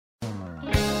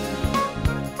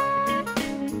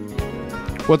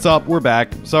What's up? We're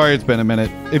back. Sorry it's been a minute.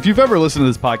 If you've ever listened to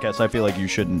this podcast, I feel like you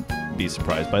shouldn't be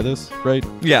surprised by this, right?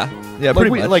 Yeah, Like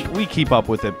pretty much. we keep up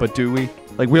with it, but do we?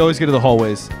 Like we always get to the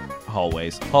holidays,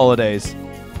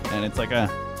 and it's like,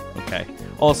 okay.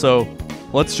 Also,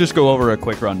 let's just go over a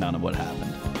quick rundown of what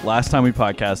happened. Last time we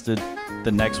podcasted,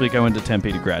 the next week I went to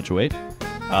Tempe to graduate.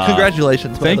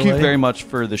 Congratulations, by Thank the you way. very much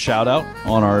for the shout out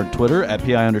on our Twitter at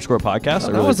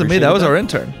PI_podcast. That wasn't me. That was our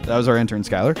intern. That was our intern,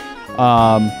 Skylar.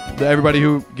 Everybody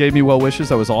who gave me well wishes,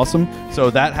 that was awesome. So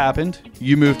that happened.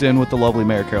 You moved in with the lovely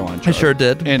Mayor Caroline I Chuck sure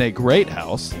did. in a great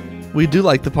house. We do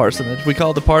like the parsonage. We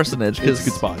call it the parsonage because It's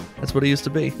a good spot. that's what it used to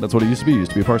be. That's what it used to be. It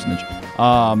used to be a parsonage.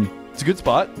 It's a good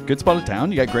spot. Good spot of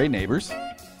town. You got great neighbors,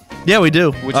 Yeah, we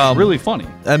do. which is really funny.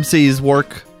 MC's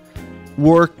work,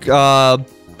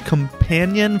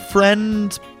 companion,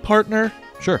 friend, partner.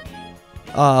 Sure.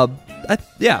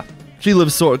 Yeah, she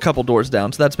lives a couple doors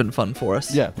down, so that's been fun for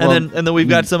us. Yeah, and then we've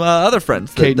got some other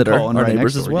friends Kate that and are Colin our right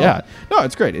neighbors next as door. well. Yeah. No,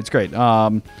 it's great. It's great.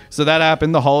 So that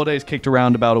happened. The holidays kicked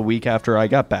around about a week after I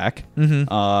got back.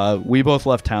 Mm-hmm. We both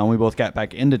left town. We both got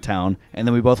back into town, and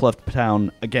then we both left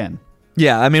town again.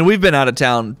 Yeah, I mean, we've been out of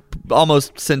town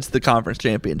almost since the conference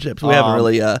championships. We haven't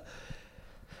really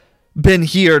been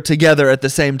here together at the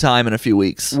same time in a few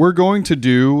weeks. We're going to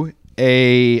do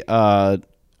a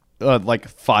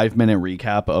 5-minute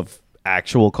recap of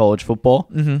actual college football.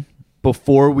 Mm-hmm.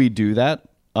 Before we do that,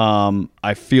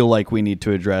 I feel like we need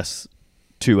to address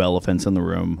two elephants in the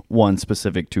room. One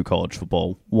specific to college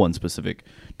football, one specific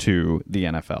to the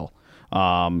NFL.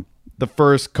 The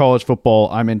first, college football,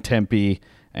 I'm in Tempe,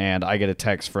 and I get a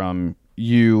text from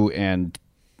you and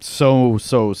so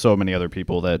many other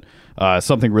people that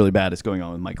something really bad is going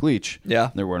on with Mike Leach. Yeah.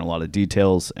 There weren't a lot of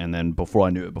details, and then before I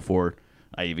knew it, before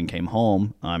I even came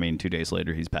home, 2 days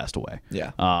later, he's passed away.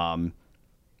 Yeah.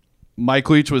 Mike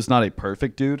Leach was not a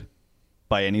perfect dude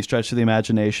by any stretch of the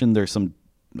imagination. There's some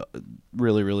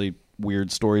really, really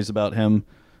weird stories about him.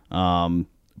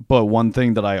 But one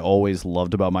thing that I always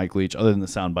loved about Mike Leach, other than the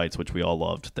sound bites, which we all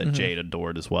loved, that Jade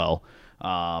adored as well,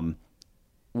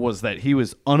 was that he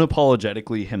was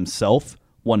unapologetically himself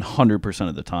 100%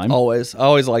 of the time. Always. I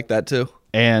always like that too.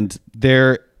 And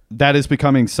that is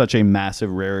becoming such a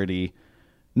massive rarity,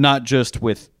 not just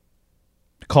with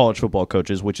college football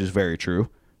coaches, which is very true,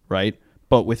 right?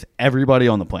 But with everybody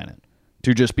on the planet.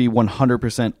 To just be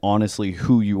 100% honestly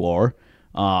who you are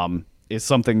is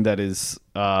something that is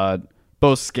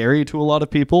both scary to a lot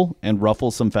of people and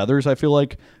ruffles some feathers, I feel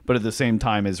like, but at the same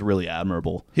time is really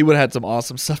admirable. He would have had some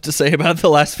awesome stuff to say about the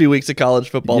last few weeks of college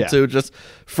football too, just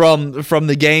from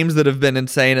the games that have been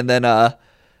insane, and then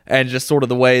and just sort of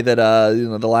the way that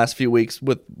the last few weeks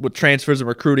with transfers and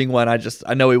recruiting went.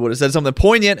 I know he would have said something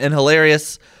poignant and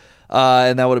hilarious,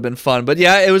 and that would have been fun. But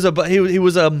yeah, he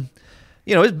was a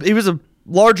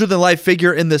larger than life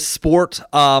figure in this sport.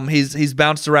 He's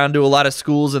bounced around to a lot of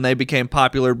schools, and they became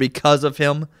popular because of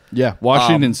him. Yeah,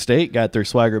 Washington State got their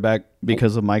swagger back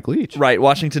because of Mike Leach. Right,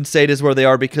 Washington State is where they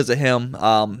are because of him.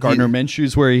 Gardner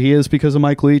Minshew's where he is because of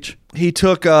Mike Leach. He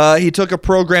took a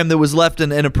program that was left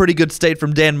in a pretty good state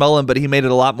from Dan Mullen, but he made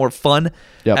it a lot more fun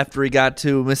after he got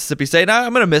to Mississippi State. And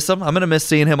I'm going to miss him. I'm going to miss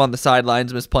seeing him on the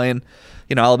sidelines, miss playing.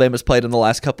 Alabama's played in the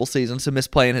last couple seasons, so miss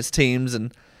playing his teams.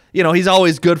 And, he's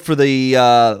always good for the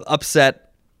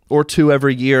upset or two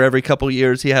every year. Every couple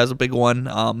years he has a big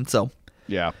one. So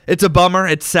yeah, it's a bummer.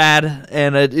 It's sad.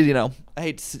 And, I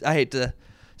hate to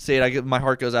see it. My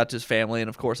heart goes out to his family and,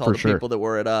 of course, all the people that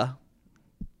were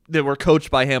that were coached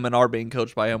by him and are being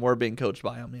coached by him. We're being coached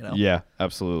by him, Yeah,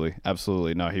 absolutely.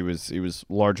 Absolutely. No, he was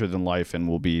larger than life and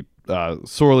will be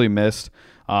sorely missed.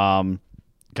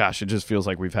 Gosh, it just feels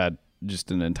like we've had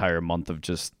just an entire month of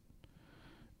just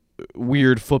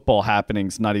weird football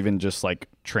happenings, not even just like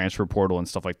transfer portal and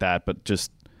stuff like that, but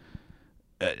just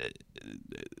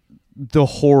the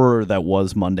horror that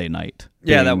was Monday night.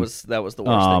 Yeah, that was the worst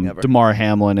thing ever. Damar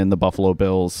Hamlin in the Buffalo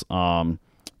Bills.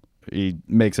 He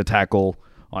makes a tackle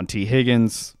on T.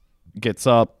 Higgins, gets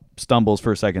up, stumbles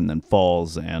for a second, then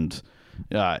falls. And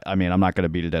I'm not going to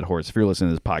beat a dead horse. If you're listening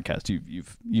to this podcast,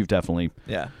 you've definitely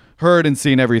heard and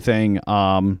seen everything.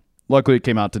 Luckily, it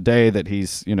came out today that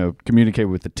he's communicated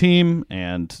with the team,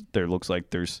 and there looks like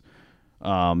there's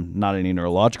not any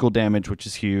neurological damage, which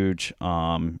is huge.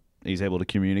 He's able to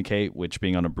communicate, which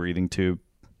being on a breathing tube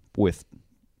with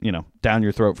down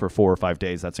your throat for 4 or 5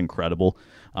 days, that's incredible.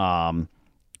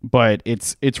 But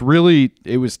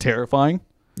it was terrifying.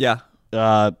 Yeah.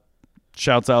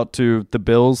 Shouts out to the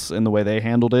Bills and the way they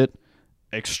handled it.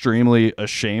 Extremely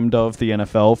ashamed of the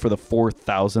NFL for the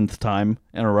 4,000th time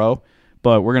in a row.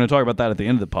 But we're going to talk about that at the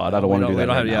end of the pod. I don't want to do that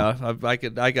right now.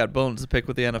 Yeah, I got bones to pick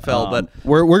with the NFL, but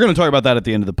we're going to talk about that at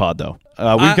the end of the pod, though.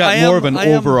 We've got more of an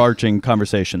overarching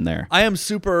conversation there. I am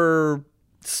super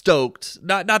stoked.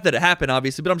 Not that it happened,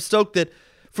 obviously, but I'm stoked that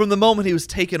from the moment he was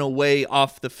taken away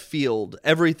off the field,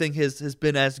 everything has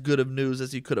been as good of news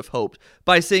as you could have hoped.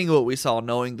 By seeing what we saw,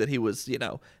 knowing that he was,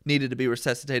 needed to be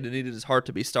resuscitated, needed his heart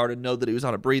to be started, know that he was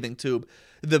on a breathing tube,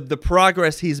 the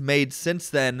progress he's made since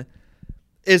then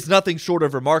is nothing short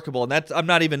of remarkable, and I'm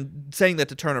not even saying that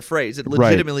to turn a phrase. It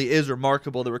legitimately is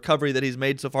remarkable, the recovery that he's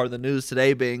made so far. The news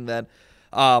today being that,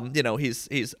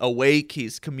 he's awake,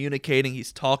 he's communicating,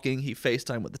 he's talking, he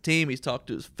FaceTime with the team, he's talked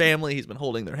to his family, he's been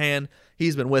holding their hand,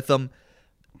 he's been with them.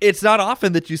 It's not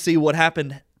often that you see what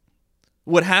happened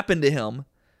to him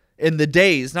in the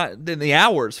days, not in the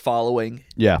hours following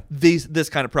this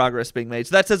kind of progress being made.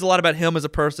 So that says a lot about him as a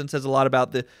person, says a lot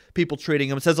about the people treating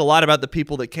him, says a lot about the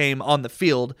people that came on the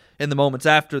field in the moments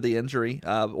after the injury,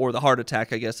 or the heart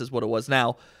attack, I guess is what it was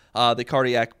now, the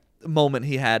cardiac moment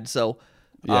he had. So,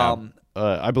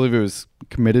 I believe it was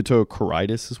committed to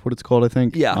colitis is what it's called, I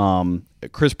think. Yeah.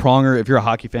 Chris Pronger, if you're a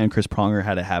hockey fan, Chris Pronger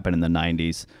had it happen in the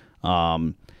 90s.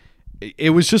 It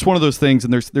was just one of those things,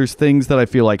 and there's things that I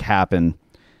feel like happen,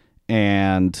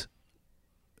 and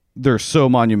they're so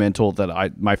monumental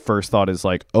that my first thought is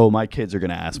like, oh, my kids are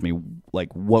going to ask me,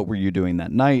 like, what were you doing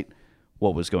that night?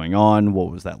 What was going on?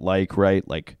 What was that like, right?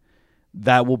 Like,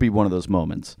 that will be one of those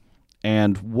moments.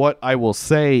 And what I will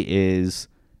say is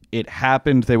it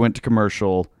happened. They went to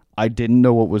commercial. I didn't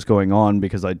know what was going on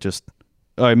because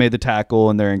I made the tackle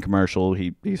and they're in commercial.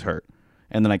 He's hurt.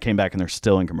 And then I came back and they're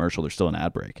still in commercial. They're still in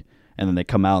ad break. And then they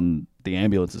come out and the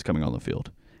ambulance is coming on the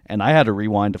field. And I had to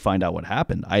rewind to find out what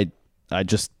happened. It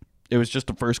was just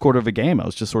the first quarter of a game. I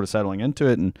was just sort of settling into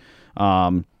it. And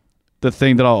the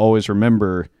thing that I'll always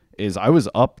remember is I was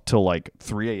up till like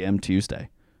 3 a.m. Tuesday.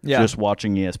 Yeah. Just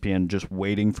watching ESPN, just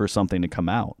waiting for something to come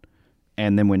out.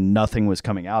 And then when nothing was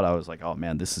coming out, I was like, oh,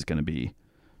 man, this is going to be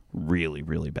really,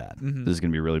 really bad. Mm-hmm. This is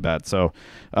going to be really bad. So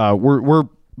we're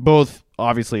both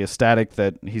obviously ecstatic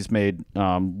that he's made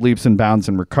leaps and bounds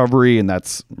in recovery, and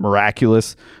that's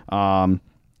miraculous.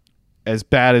 As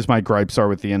bad as my gripes are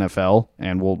with the NFL,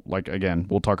 and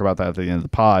we'll talk about that at the end of the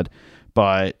pod,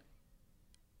 but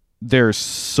there's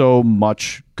so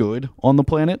much good on the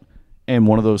planet, and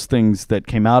one of those things that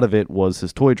came out of it was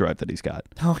his toy drive that he's got.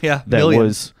 Oh yeah, that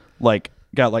millions. Was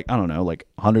got I don't know, like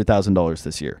 $100,000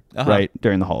 this year, right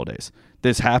during the holidays.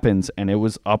 This happens, and it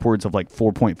was upwards of like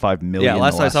 4.5 million. Yeah,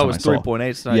 last I saw was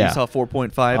 3.8. So you saw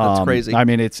 4.5. That's crazy. I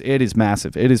mean, it is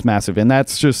massive. It is massive, and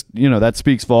that's just that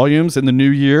speaks volumes. In the new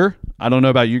year, I don't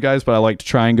know about you guys, but I like to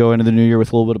try and go into the new year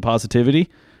with a little bit of positivity.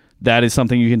 That is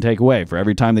something you can take away for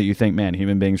every time that you think, man,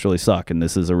 human beings really suck, and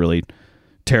this is a really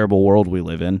terrible world we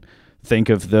live in. Think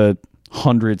of the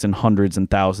hundreds and hundreds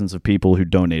and thousands of people who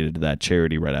donated to that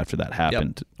charity right after that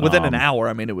happened. Yep. Within an hour.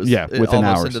 I mean, it was within almost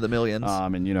hours. Into the millions.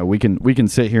 And we can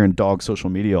sit here and dog social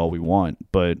media all we want,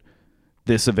 but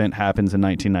this event happens in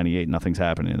 1998. Nothing's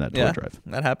happening in that toy drive.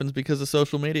 That happens because of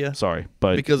social media. Sorry,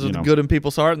 but because of the good in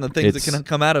people's heart and the things that can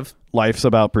come out of life's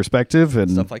about perspective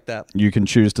and stuff like that. You can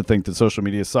choose to think that social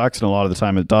media sucks, and a lot of the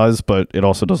time it does, but it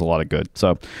also does a lot of good.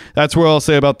 So that's what I'll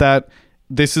say about that.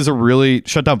 This is a really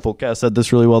Shutdown Fullcast said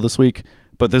this really well this week,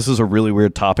 but this is a really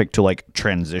weird topic to like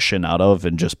transition out of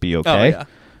and just be okay. Oh, yeah.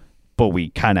 But we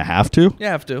kind of have to. You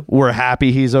have to. We're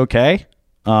happy he's okay.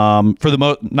 For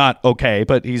the not okay,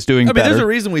 but he's doing better. There's a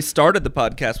reason we started the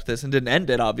podcast with this and didn't end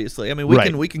it, obviously. I mean,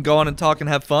 we can go on and talk and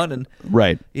have fun, and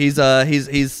he's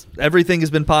everything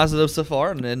has been positive so far,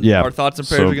 and our thoughts and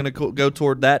prayers are going to go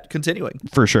toward that continuing.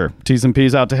 For sure. T's and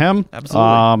P's out to him.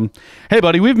 Absolutely. Hey,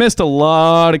 buddy, we've missed a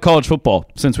lot of college football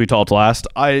since we talked last.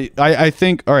 I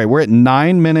think, all right, we're at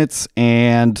 9 minutes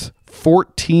and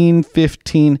 14,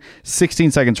 15,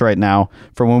 16 seconds right now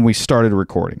from when we started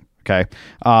recording. Okay.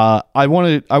 I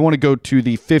want to go to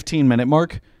the 15-minute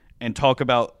mark and talk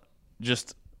about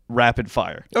just rapid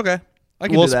fire. Okay.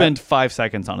 We'll spend 5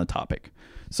 seconds on a topic.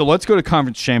 So let's go to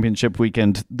conference championship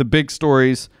weekend. The big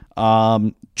stories,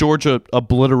 Georgia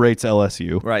obliterates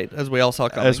LSU. Right, as we all saw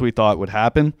coming. As we thought would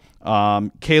happen.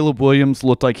 Caleb Williams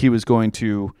looked like he was going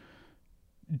to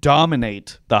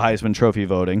dominate the Heisman Trophy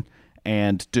voting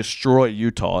and destroy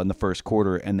Utah in the first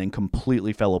quarter, and then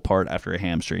completely fell apart after a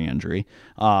hamstring injury.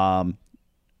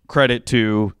 Credit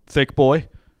to Thick Boy,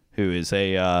 who is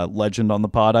a legend on the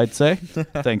pod, I'd say.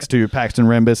 Thanks to Paxton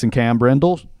Rembis and Cam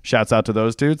Brindle. Shouts out to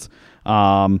those dudes.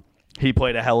 He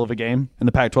played a hell of a game in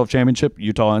the Pac-12 championship.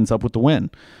 Utah ends up with the win.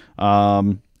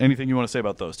 Anything you want to say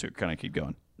about those two? Kind of keep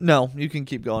going. No, you can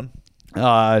keep going.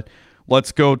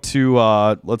 Let's go to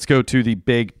the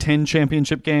Big Ten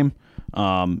championship game.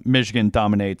 Michigan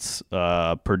dominates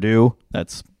Purdue.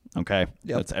 That's okay.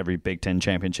 Yep. That's every Big Ten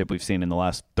championship we've seen in the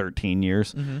last 13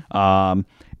 years. Mm-hmm.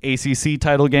 ACC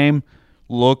title game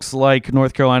looks like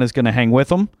North Carolina's going to hang with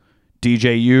them.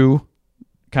 DJU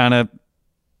kind of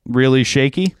really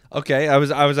shaky. Okay, I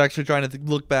was actually trying to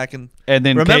look back and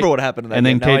then remember what happened in that game.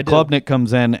 And then Now Cade Klubnik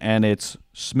comes in, and it's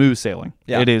smooth sailing.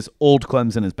 Yeah. It is old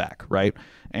Clemson is back, right?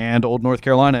 And old North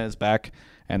Carolina is back.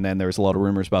 And then there's a lot of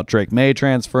rumors about Drake May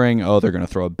transferring. Oh, they're going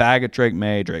to throw a bag at Drake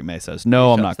May. Drake May says,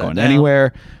 no, I'm not going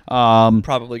anywhere.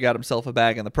 Probably got himself a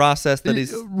bag in the process that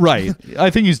he's... Right. I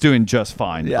think he's doing just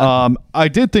fine. Yeah. I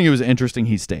did think it was interesting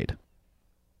he stayed.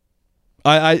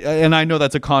 I know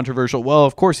that's a controversial. Well,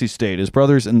 of course he stayed. His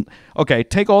brothers and okay,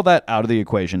 take all that out of the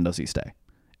equation. Does he stay?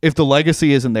 If the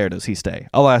legacy isn't there, does he stay?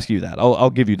 I'll ask you that.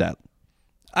 I'll give you that.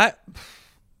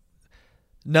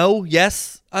 No.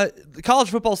 Yes. College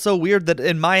football's so weird that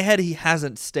in my head he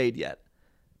hasn't stayed yet.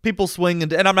 People swing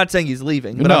and I'm not saying he's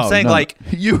leaving, but I'm saying like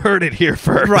you heard it here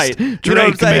first, right?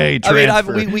 Drake May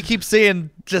transfer. I mean, we keep seeing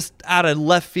just out of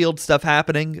left field stuff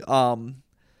happening.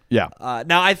 Yeah.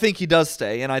 Now I think he does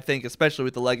stay, and I think especially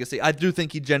with the legacy, I do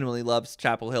think he genuinely loves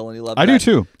Chapel Hill, and he loves. I do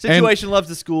too. Situation, loves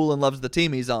the school, and loves the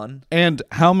team he's on. And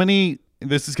how many?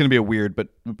 This is going to be a weird, but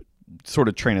sort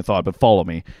of train of thought. But follow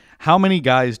me. How many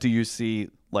guys do you see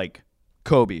like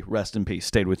Kobe, rest in peace,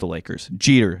 stayed with the Lakers?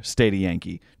 Jeter stayed a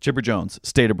Yankee. Chipper Jones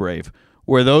stayed a Brave.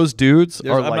 Where those dudes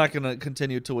are. I'm not going to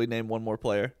continue till we name one more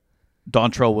player.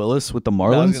 Dontrell Willis with the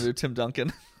Marlins. No, I was going to do Tim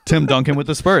Duncan. Tim Duncan with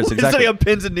the Spurs, exactly. Sitting on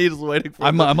pins and needles waiting for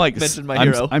him. I'm like, mention my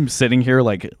hero. I'm sitting here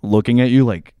like looking at you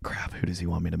like, crap. Who does he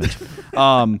want me to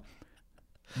mention?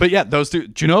 But yeah, those two,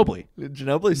 Ginobili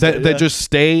that just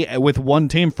stay with one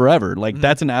team forever. Like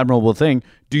that's an admirable thing.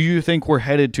 Do you think we're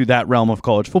headed to that realm of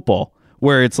college football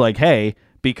where it's like, hey,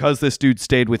 because this dude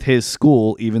stayed with his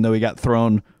school, even though he got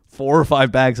thrown 4 or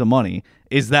 5 bags of money,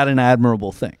 is that an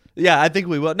admirable thing? Yeah, I think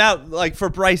we will. Now, like for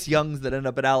Bryce Youngs that end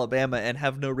up at Alabama and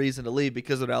have no reason to leave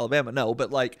because of Alabama, no.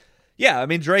 But like, yeah, I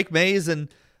mean Drake Mays and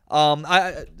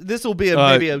this will be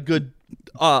maybe a good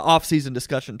off-season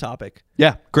discussion topic.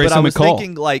 Yeah, Grayson McCall. But I was McCall.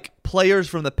 thinking like players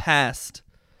from the past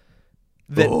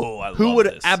that who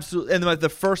would absolutely. And the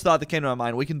first thought that came to my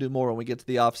mind, we can do more when we get to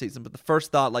the off-season. But the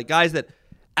first thought, like guys that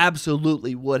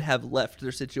absolutely would have left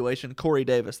their situation. Corey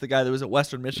Davis, the guy that was at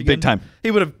Western Michigan, big time.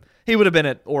 He would have been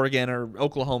at Oregon or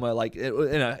Oklahoma like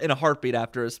in a heartbeat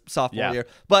after his sophomore year.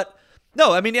 But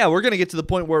no, I mean, yeah, we're going to get to the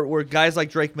point where guys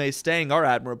like Drake May staying are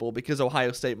admirable because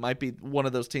Ohio State might be one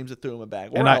of those teams that threw him a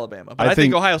bag, or Alabama. But I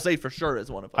think Ohio State for sure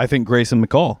is one of them. I think Grayson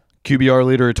McCall, QBR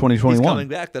leader of 2021. He's coming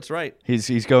back, that's right.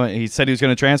 He's going. He said he was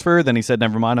going to transfer, then he said,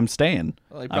 never mind, I'm staying.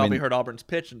 Well, he probably heard Auburn's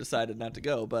pitch and decided not to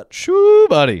go, but... Shoo,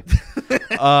 buddy.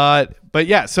 But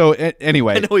yeah, so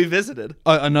anyway. I know he visited.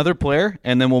 Another player,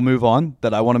 and then we'll move on,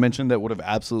 that I want to mention that would have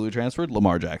absolutely transferred,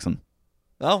 Lamar Jackson.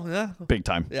 Oh, yeah. Big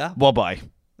time. Yeah. Well, bye.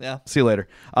 Yeah. See you later.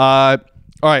 All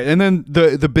right, and then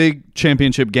the big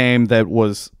championship game that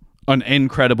was an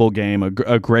incredible game,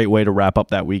 a great way to wrap up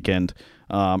that weekend.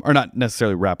 Or not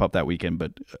necessarily wrap up that weekend,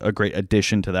 but a great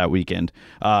addition to that weekend.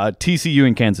 TCU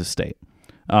and Kansas State.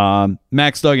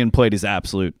 Max Duggan played his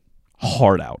absolute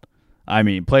heart out. I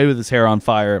mean, played with his hair on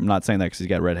fire. I'm not saying that because he's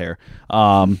got red hair.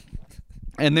 And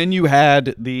then you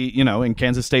had and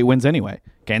Kansas State wins anyway.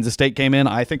 Kansas State came in,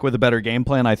 I think, with a better game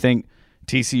plan. I think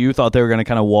TCU thought they were going to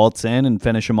kind of waltz in and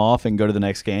finish them off and go to the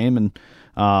next game.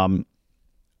 And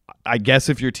I guess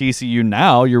if you're TCU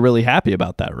now, you're really happy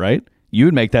about that, right? You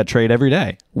would make that trade every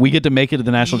day. We get to make it to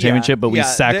the national championship, but we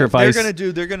sacrifice. They're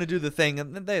going to do the thing,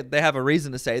 and they have a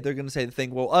reason to say. They're going to say the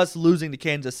thing. Well, us losing to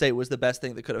Kansas State was the best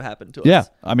thing that could have happened to us. Yeah,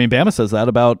 I mean, Bama says that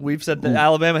about. We've said that.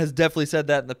 Alabama has definitely said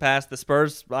that in the past. The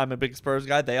Spurs. I'm a big Spurs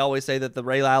guy. They always say that the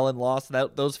Ray Allen loss,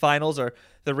 those finals are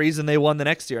the reason they won the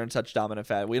next year in such dominant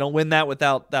fashion. We don't win that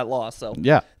without that loss. So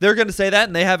yeah, they're going to say that,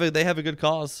 and they have a good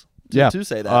cause. To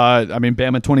say that. I mean,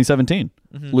 Bama 2017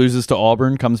 loses to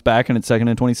Auburn, comes back, and it's 2nd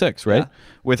and 26, right? Yeah.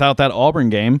 Without that Auburn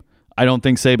game, I don't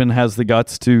think Saban has the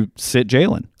guts to sit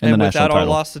Jalen in the national title. And without our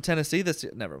loss to Tennessee this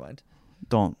year, never mind.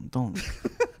 Don't.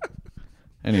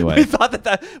 Anyway. We thought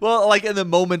like in the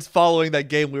moments following that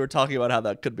game, we were talking about how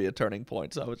that could be a turning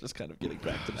point, so I was just kind of getting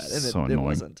back to that. And so annoying. It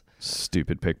wasn't.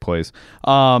 Stupid pick plays.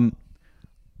 I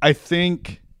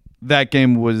think that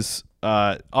game was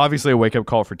obviously a wake-up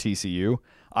call for TCU.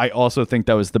 I also think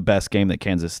that was the best game that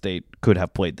Kansas State could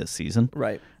have played this season.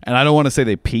 Right. And I don't want to say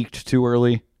they peaked too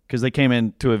early because they came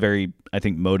into a very, I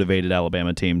think, motivated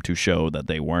Alabama team to show that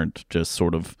they weren't just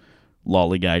sort of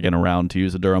lollygagging around, to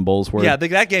use a Durham Bulls word. Yeah,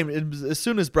 that game, as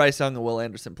soon as Bryce Young and Will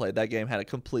Anderson played, that game had a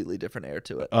completely different air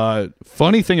to it.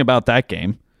 Funny thing about that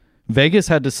game, Vegas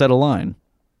had to set a line.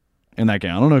 in that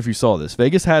game. I don't know if you saw this.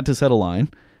 Vegas had to set a line,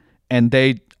 and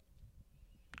they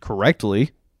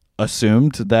correctly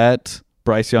assumed that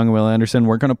Bryce Young and Will Anderson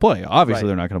weren't going to play. Obviously,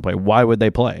 they're not going to play. Why would they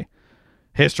play?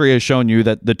 History has shown you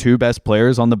that the two best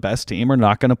players on the best team are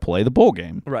not going to play the bowl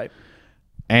game. Right.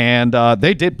 And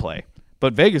they did play.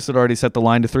 But Vegas had already set the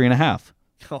line to 3.5.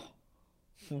 Oh,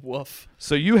 woof.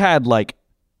 So you had like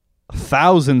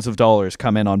thousands of dollars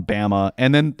come in on Bama,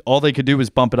 and then all they could do was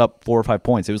bump it up 4 or 5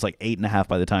 points. It was like 8.5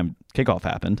 by the time kickoff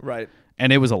happened. Right.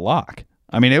 And it was a lock.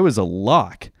 I mean, it was a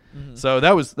lock. Mm-hmm. So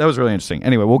that was really interesting.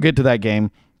 Anyway, we'll get to that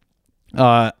game.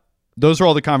 Those are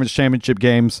all the conference championship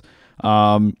games.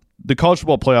 The college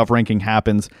football playoff ranking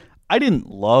happens. I didn't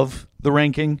love the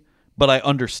ranking, but I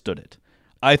understood it.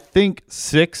 I think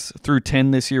 6 through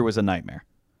 10 this year was a nightmare.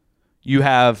 You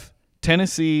have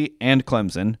Tennessee and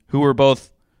Clemson, who were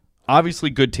both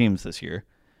obviously good teams this year.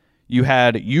 You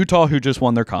had Utah, who just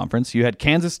won their conference. You had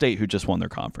Kansas State, who just won their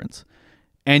conference.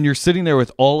 And you're sitting there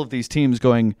with all of these teams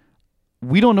going,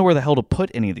 we don't know where the hell to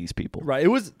put any of these people. Right. It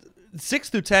was 6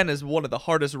 through 10 is one of the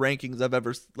hardest rankings I've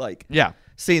ever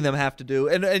seen them have to do.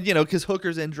 And you know, because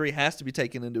Hooker's injury has to be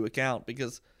taken into account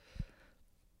because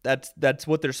that's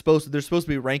what they're supposed to. They're supposed to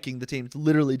be ranking the teams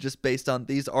literally just based on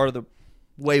these are the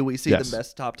way we see them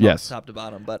best top to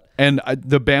bottom. And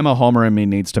the Bama homer in me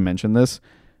needs to mention this.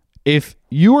 If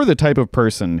you are the type of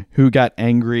person who got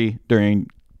angry during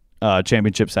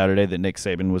Championship Saturday that Nick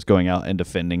Saban was going out and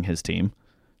defending his team,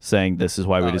 saying this is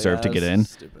why we deserve to get in,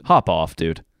 stupid. Hop off,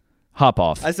 dude. Hop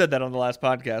off. I said that on the last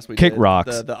podcast. We Kick did.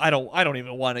 rocks. I don't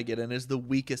even want to get in is the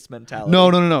weakest mentality.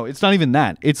 No. It's not even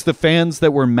that. It's the fans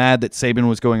that were mad that Saban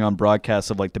was going on broadcasts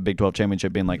of like the Big 12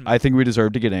 championship being like, I think we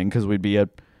deserve to get in because we'd be at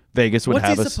Vegas would What's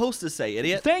have us. What's he supposed to say,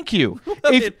 idiot? Thank you.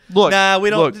 We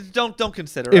don't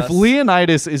consider if us.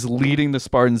 Leonidas is leading the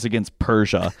Spartans against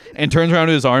Persia and turns around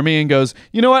to his army and goes,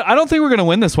 you know what? I don't think we're going to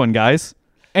win this one, guys.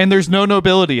 And there's no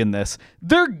nobility in this.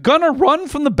 They're gonna run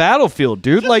from the battlefield,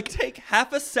 dude. Just take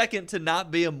half a second to not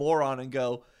be a moron and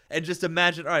go and just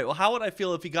imagine. All right, well, how would I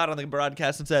feel if he got on the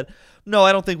broadcast and said, "No,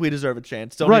 I don't think we deserve a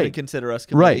chance. Don't even consider us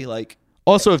committee." Right.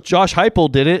 Also, if Josh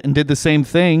Heupel did it and did the same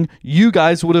thing, you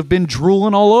guys would have been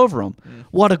drooling all over him.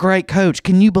 What a great coach!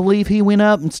 Can you believe he went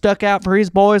up and stuck out for his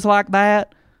boys like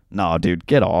that? No, dude,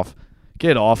 get off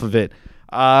of it.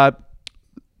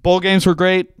 Bowl games were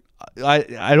great.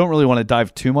 I don't really want to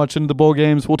dive too much into the bowl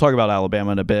games. We'll talk about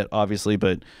Alabama in a bit, obviously,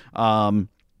 but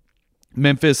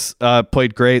Memphis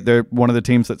played great. They're one of the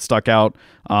teams that stuck out,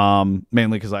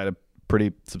 mainly because I had a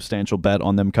pretty substantial bet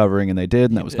on them covering, and they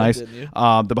did, and that was nice.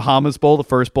 The Bahamas Bowl, the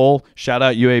first bowl, shout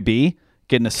out UAB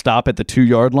getting a stop at the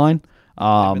 2-yard line.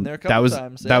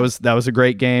 That was a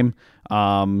great game.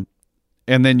 And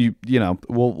then you know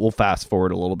we'll fast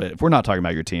forward a little bit. If we're not talking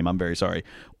about your team, I'm very sorry.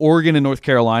 Oregon and North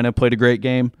Carolina played a great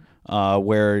game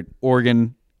where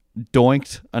Oregon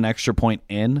doinked an extra point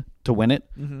in to win it.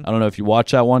 I don't know if you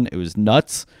watched that one. It was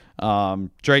nuts.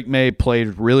 Drake May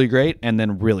played really great and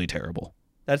then really terrible.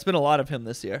 That's been a lot of him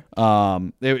this year.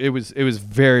 It was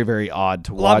very, very odd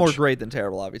to watch. A lot more great than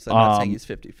terrible, obviously. I'm not saying he's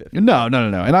 50-50. No.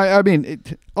 And I mean,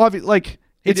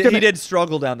 he did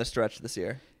struggle down the stretch this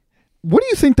year. What do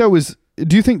you think that was?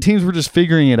 Do you think teams were just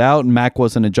figuring it out and Mac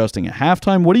wasn't adjusting at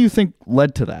halftime? What do you think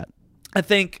led to that? I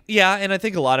think, and I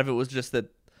think a lot of it was just that.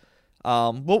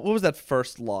 What was that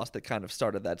first loss that kind of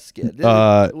started that skid?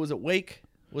 Was it Wake?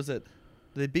 Did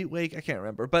they beat Wake? I can't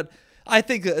remember. But I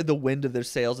think the wind of their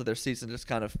sails of their season just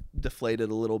kind of deflated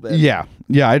a little bit. Yeah,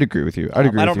 I'd agree with you. I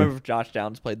don't remember if Josh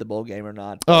Downs played the bowl game or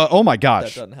not. Oh my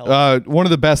gosh! That doesn't help. One of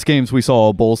the best games we saw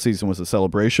all bowl season was the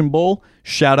Celebration Bowl.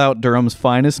 Shout out Durham's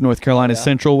finest, North Carolina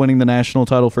Central winning the national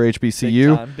title for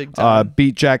HBCU. Big time.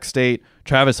 Beat Jack State.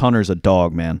 Travis Hunter's a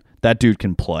dog, man. That dude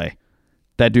can play.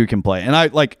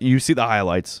 And you see the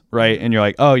highlights, right? And you're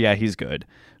like, oh yeah, he's good.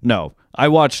 No. I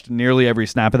watched nearly every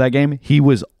snap of that game. He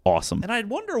was awesome. And I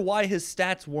wonder why his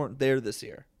stats weren't there this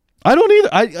year. I don't either.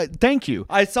 I thank you.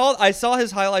 I saw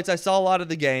his highlights. I saw a lot of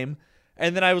the game,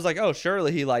 and then I was like, oh,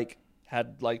 surely he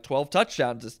had 12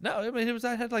 touchdowns. No, I mean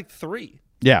I had 3.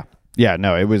 Yeah.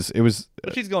 No, it was.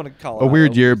 But he's going to Colorado. A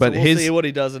weird year, but we'll see what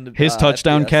he does in his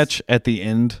touchdown catch at the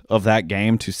end of that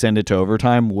game to send it to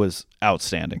overtime was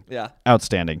outstanding. Yeah,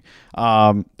 outstanding.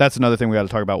 That's another thing we got to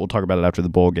talk about. We'll talk about it after the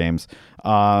bowl games.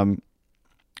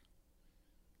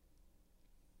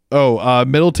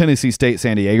 Middle Tennessee State,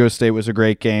 San Diego State was a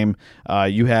great game.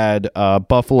 You had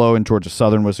Buffalo and Georgia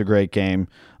Southern was a great game.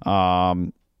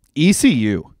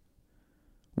 ECU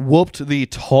whooped the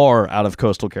tar out of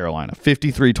Coastal Carolina,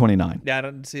 53-29. Yeah, I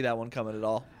didn't see that one coming at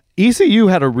all. ECU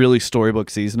had a really storybook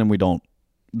season, and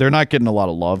they're not getting a lot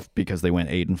of love because they went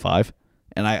 8-5.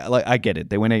 And I get it.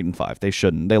 They went 8-5. They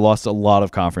shouldn't. They lost a lot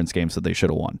of conference games that they should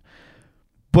have won.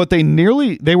 But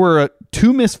they were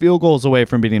 2 missed field goals away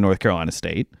from beating North Carolina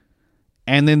State.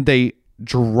 And then they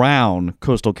drown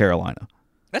Coastal Carolina.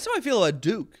 That's how I feel about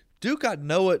Duke. Duke got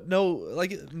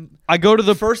I go to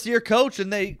the first year coach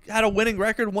and they had a winning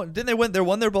record. Didn't they win? They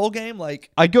won their bowl game.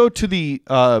 I go to the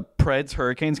Preds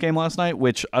Hurricanes game last night,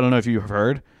 which I don't know if you've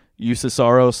heard. Usis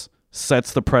Saros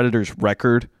sets the Predators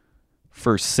record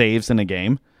for saves in a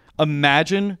game.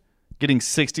 Imagine getting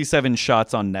 67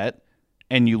 shots on net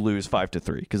and you lose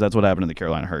 5-3 because that's what happened to the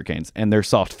Carolina Hurricanes, and their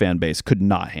soft fan base could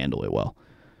not handle it well.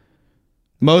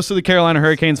 Most of the Carolina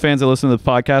Hurricanes fans that listen to the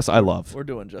podcast, I love. We're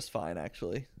doing just fine,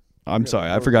 actually. I'm sorry.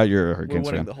 I forgot you're a Hurricanes fan.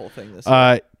 We're winning fan. the whole thing this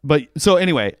year. But so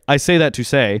anyway, I say that to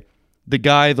say the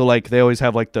guy, they always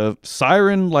have the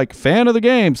siren, fan of the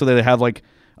game. So they have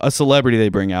a celebrity they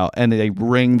bring out and they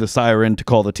ring the siren to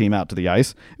call the team out to the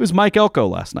ice. It was Mike Elko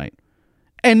last night.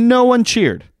 And no one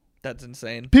cheered. That's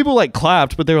insane. People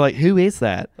clapped, but they were like, who is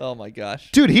that? Oh my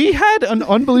gosh. Dude, he had an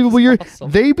unbelievable year.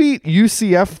 Awesome. They beat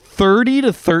UCF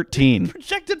 30-13.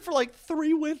 Projected for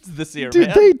 3 wins this year, Dude,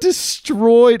 man. they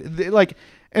destroyed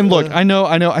and look, I know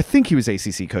I think he was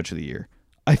ACC coach of the year.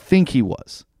 I think he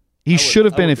was. He should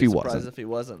have been if he wasn't. If he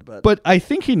wasn't, but I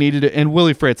think he needed it, and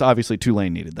Willie Fritz, obviously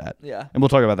Tulane needed that. Yeah. And we'll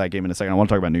talk about that game in a second. I want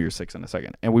to talk about New Year's 6 in a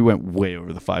second. And we went way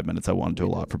over the 5 minutes I wanted to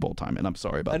allot for bowl time, and I'm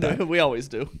sorry about that. We always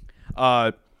do.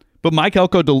 But Mike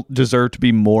Elko deserved to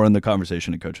be more in the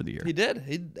conversation of Coach of the Year. He did.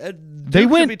 They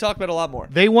should be talked about a lot more.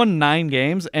 They won 9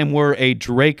 games and were a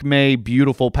Drake May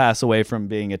beautiful pass away from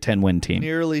being a 10-win team.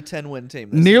 Nearly 10-win team.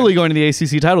 Nearly going to the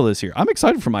ACC title this year. I'm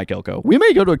excited for Mike Elko. We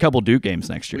may go to a couple Duke games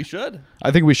next year. We should. I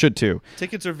think we should too.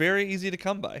 Tickets are very easy to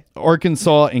come by.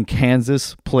 Arkansas and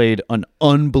Kansas played an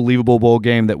unbelievable bowl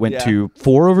game that went to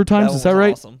 4 overtimes. Is that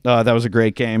right? Awesome. That was a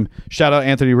great game. Shout out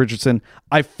Anthony Richardson.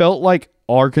 I felt like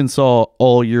Arkansas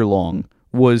all year long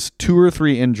was 2 or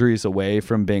 3 injuries away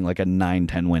from being a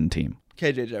 9-10 win team.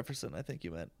 KJ Jefferson, I think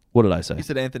you meant. What did I say? You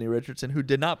said Anthony Richardson, who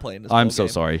did not play in this I'm bowl so game.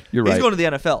 sorry. You're right. He's going to the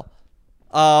NFL.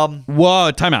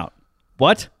 Whoa, timeout.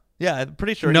 What? Yeah, I'm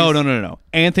pretty sure. No.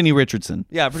 Anthony Richardson.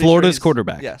 Yeah, Florida's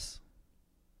quarterback. Yes.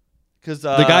 Because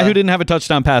the guy who didn't have a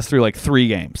touchdown pass through 3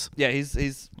 games. Yeah,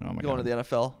 he's God. going to the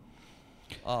NFL.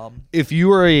 If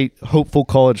you are a hopeful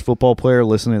college football player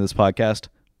listening to this podcast,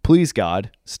 please,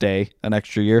 God, stay an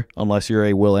extra year unless you're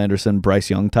a Will Anderson, Bryce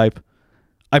Young type.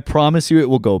 I promise you it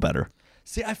will go better.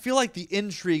 See, I feel like the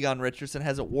intrigue on Richardson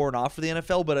hasn't worn off for the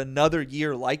NFL, but another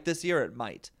year like this year, it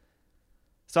might.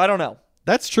 So I don't know.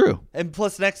 That's true. And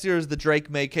plus next year is the Drake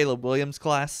May, Caleb Williams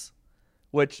class,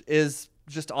 which is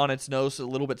just on its nose a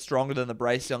little bit stronger than the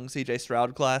Bryce Young, CJ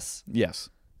Stroud class.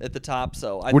 Yes. At the top.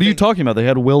 So what are you talking about? They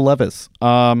had Will Levis. We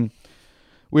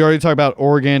already talked about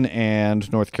Oregon and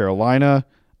North Carolina.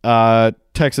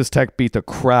 Texas Tech beat the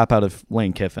crap out of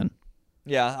Lane Kiffin.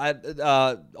 Yeah,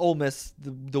 Ole Miss,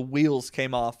 the wheels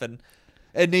came off, and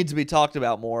it needs to be talked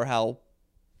about more. How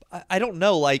I don't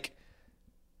know,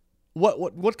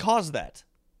 what caused that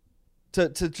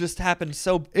to just happen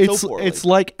so poorly? It's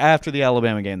like after the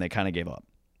Alabama game, they kind of gave up.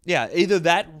 Yeah, either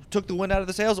that took the wind out of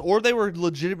the sails, or they were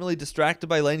legitimately distracted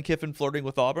by Lane Kiffin flirting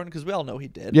with Auburn, because we all know he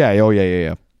did. Yeah,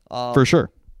 yeah. For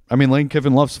sure. I mean, Lane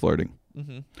Kiffin loves flirting.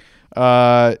 Mm-hmm.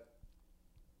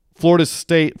 Florida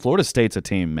State's a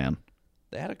team, man.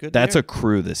 They had a good. That's year. A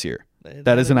crew this year.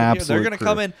 That is an absolute. They're going to crew.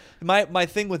 come in. My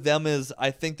thing with them is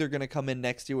I think they're going to come in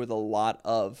next year with a lot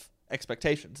of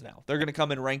expectations. Now they're going to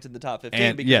come in ranked in the top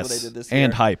 15 because of what they did this year.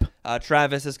 And hype.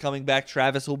 Travis is coming back.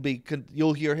 Travis will be.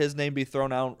 You'll hear his name be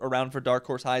thrown out around for Dark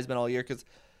Horse Heisman all year because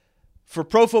for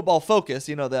Pro Football Focus,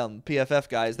 you know them PFF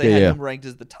guys, they had him ranked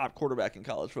as the top quarterback in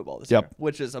college football this year,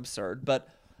 which is absurd. But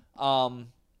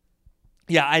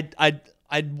yeah,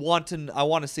 I want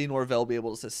to see Norvell be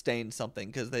able to sustain something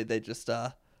because they just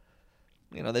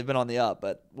they've been on the up,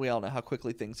 but we all know how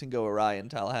quickly things can go awry in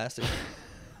Tallahassee.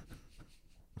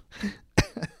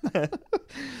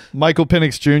 Michael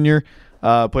Penix Jr.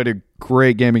 Played a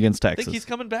great game against Texas. I think he's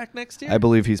coming back next year. I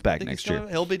believe he's back next year.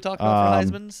 He'll be talking about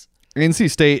for Heisman's.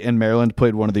 NC State and Maryland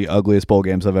played one of the ugliest bowl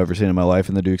games I've ever seen in my life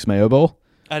in the Duke's Mayo Bowl.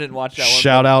 I didn't watch that one.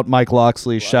 Shout out Mike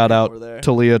Loxley. Shout out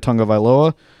Talia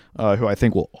Tungavailoa, who I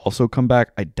think will also come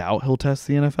back. I doubt he'll test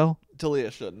the NFL.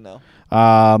 Talia shouldn't,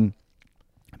 no.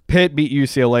 Pitt beat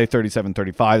UCLA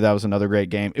 37-35. That was another great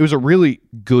game. It was a really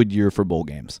good year for bowl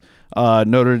games.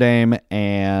 Notre Dame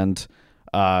and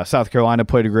South Carolina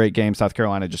played a great game. South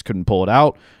Carolina just couldn't pull it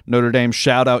out. Notre Dame,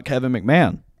 shout out Kevin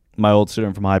McMahon, my old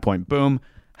student from High Point. Boom.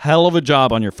 Hell of a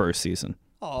job on your first season.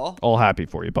 Aww. All happy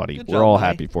for you, buddy. Good We're job, all buddy.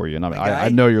 happy for you. And I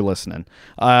know you're listening.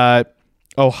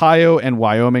 Ohio and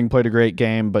Wyoming played a great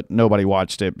game, but nobody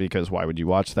watched it because why would you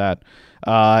watch that?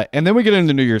 And then we get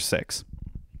into New Year's Six.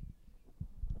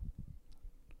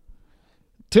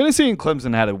 Tennessee and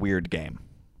Clemson had a weird game.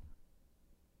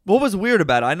 What was weird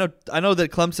about it? I know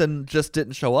that Clemson just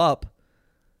didn't show up.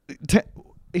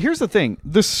 Here's the thing.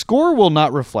 The score will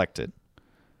not reflect it.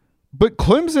 But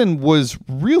Clemson was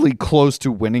really close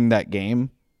to winning that game.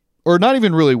 Or not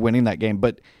even really winning that game,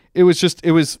 but it was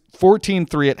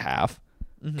 14-3 at half.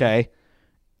 Mm-hmm. Okay?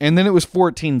 And then it was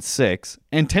 14-6.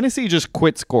 And Tennessee just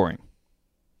quit scoring.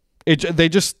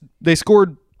 They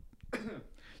scored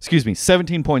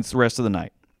 17 points the rest of the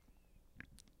night.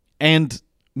 And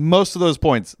most of those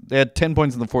points, they had 10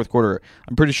 points in the fourth quarter.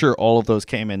 I'm pretty sure all of those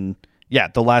came in,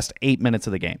 the last 8 minutes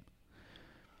of the game.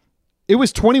 It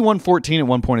was 21-14 at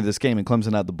one point of this game, and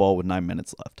Clemson had the ball with 9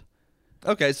 minutes left.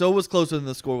 Okay, so it was closer than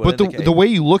the score would But indicate. the way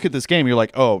you look at this game, you're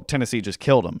like, oh, Tennessee just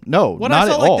killed them. No, when not I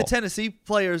saw at like all. the Tennessee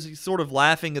players sort of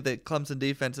laughing at the Clemson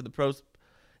defense in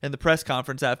the press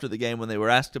conference after the game when they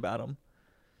were asked about them.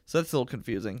 So that's a little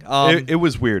confusing. It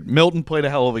was weird. Milton played a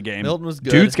hell of a game. Milton was good.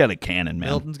 Dude's got a cannon, man.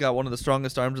 Milton's got one of the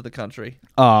strongest arms of the country.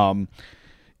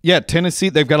 Tennessee,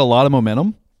 they've got a lot of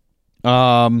momentum.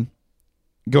 Going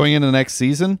into the next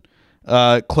season,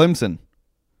 Clemson,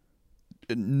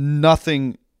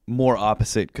 nothing more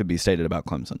opposite could be stated about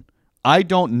Clemson. I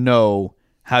don't know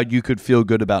how you could feel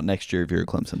good about next year if you're a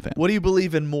Clemson fan. What do you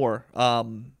believe in more?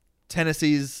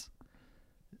 Tennessee's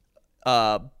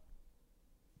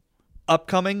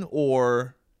upcoming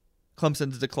or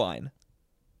Clemson's decline?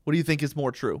 What do you think is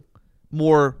more true?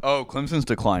 Clemson's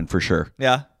decline for sure.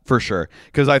 Yeah. For sure.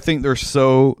 Because I think they're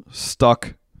so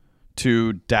stuck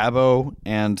to Dabo,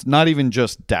 and not even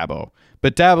just Dabo,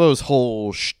 but Dabo's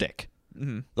whole shtick.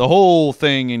 Mm-hmm. The whole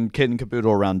thing in kit and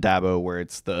caboodle around Dabo, where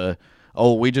it's the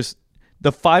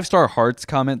 5-star hearts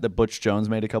comment that Butch Jones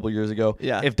made a couple years ago.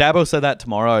 Yeah. If Dabo said that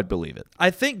tomorrow, I'd believe it. I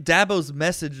think Dabo's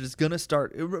message is going to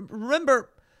start.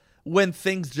 Remember when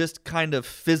things just kind of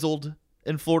fizzled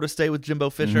in Florida State with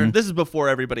Jimbo Fisher? Mm-hmm. This is before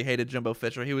everybody hated Jimbo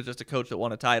Fisher. He was just a coach that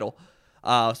won a title,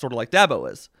 sort of like Dabo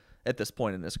is at this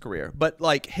point in his career. But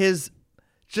like his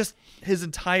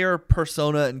entire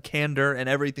persona and candor and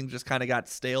everything just kind of got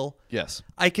stale. Yes.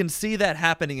 I can see that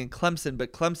happening in Clemson,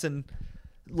 but Clemson,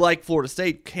 like Florida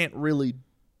State, can't really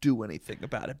do anything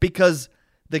about it because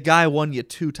the guy won you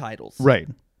 2 titles. Right.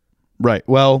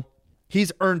 Well,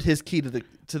 he's earned his key to the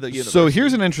university. So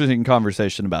here's an interesting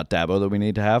conversation about Dabo that we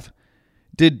need to have.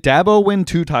 Did Dabo win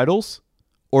 2 titles,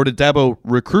 or did Dabo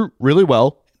recruit really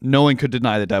well? No one could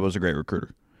deny that Dabo's a great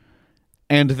recruiter.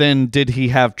 And then did he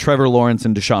have Trevor Lawrence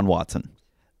and Deshaun Watson?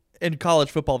 In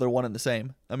college football, they're one and the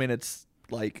same. I mean, it's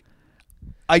like...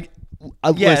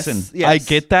 Yes. I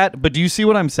get that, but do you see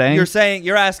what I'm saying?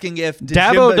 You're asking if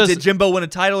did Jimbo win a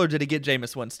title or did he get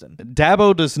Jameis Winston?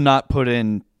 Dabo does not put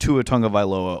in Tua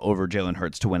Tagovailoa over Jalen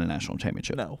Hurts to win a national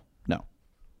championship. No.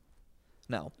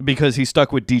 Because he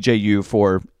stuck with DJU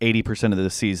for 80% of the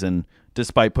season,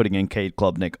 despite putting in Cade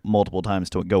Klubnik multiple times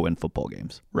to go win football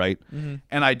games, right? Mm-hmm.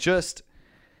 And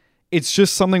it's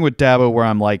just something with Dabo where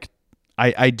I'm like,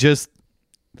 I just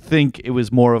think it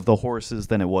was more of the horses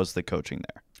than it was the coaching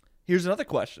there. Here's another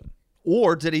question.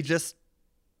 Or did he just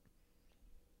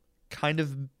kind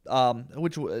of,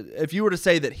 if you were to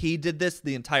say that he did this,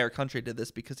 the entire country did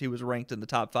this because he was ranked in the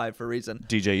top 5 for a reason.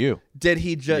 DJU. Did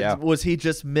he just, was he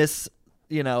just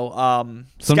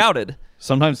scouted?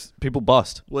 Sometimes people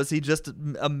bust. Was he just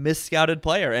a mis-scouted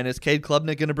player? And is Cade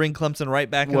Klubnik going to bring Clemson right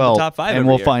back in the top 5 and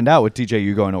we'll find out with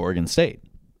DJU going to Oregon State.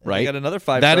 Right, you got another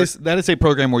 5. That is a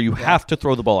program where you have to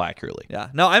throw the ball accurately. Yeah,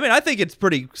 no, I mean I think it's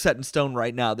pretty set in stone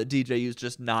right now that DJU's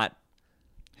just not.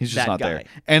 He's just not guy. there,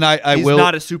 and he's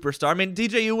not a superstar. I mean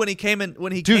DJU when he came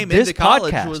into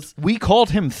college we called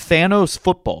him Thanos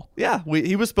football. Yeah,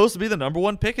 he was supposed to be the number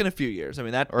 1 pick in a few years. I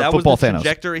mean that was the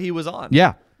trajectory he was on.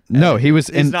 Yeah, no, he was.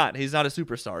 He's not a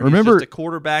superstar. Remember, he's just a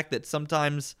quarterback that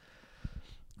sometimes.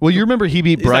 Well, you remember he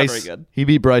beat Bryce. Not very good. He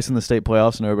beat Bryce in the state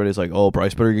playoffs, and everybody's like, "Oh,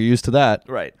 Bryce better get used to that."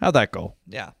 Right? How'd that go?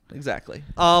 Yeah, exactly.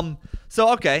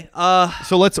 So okay.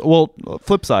 So let's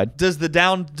flip side. Does the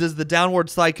downward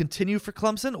slide continue for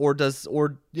Clemson, or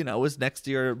is next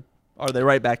year? Are they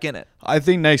right back in it? I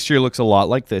think next year looks a lot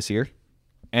like this year,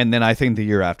 and then I think the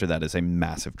year after that is a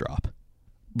massive drop.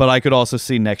 But I could also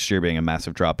see next year being a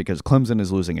massive drop because Clemson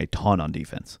is losing a ton on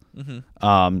defense.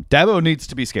 Mm-hmm. Dabo needs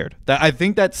to be scared. I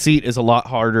think that seat is a lot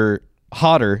hotter,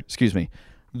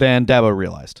 than Dabo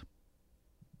realized.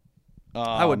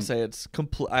 I would say it's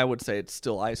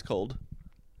still ice cold.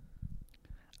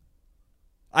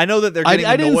 I know that they're getting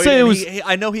annoyed. I didn't say it was.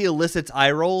 I know he elicits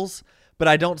eye rolls, But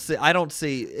I don't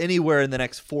see anywhere in the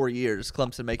next 4 years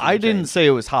Clemson making. I didn't say it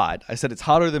was hot. I said it's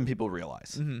hotter than people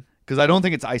realize. Because I don't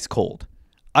think it's ice cold.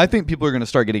 I think people are going to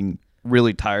start getting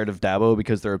really tired of Dabo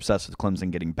because they're obsessed with Clemson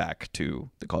getting back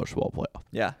to the college football playoff.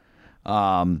 Yeah.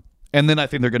 And then I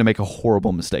think they're going to make a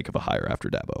horrible mistake of a hire after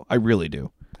Dabo. I really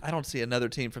do. I don't see another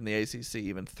team from the ACC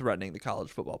even threatening the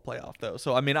college football playoff, though.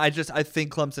 So I mean, I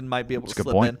think Clemson might be able to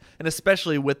slip in, and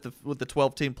especially with the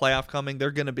 12-team playoff coming,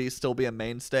 they're going to still be a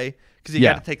mainstay because you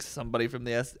got to take somebody from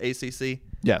the ACC.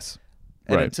 Yes,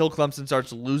 and until Clemson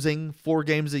starts losing 4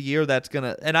 games a year, that's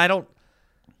gonna. And I don't.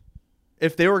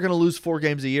 If they were going to lose 4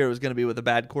 games a year, it was going to be with a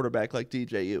bad quarterback like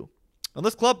DJU.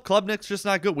 Unless Klubnik's just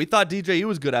not good. We thought DJU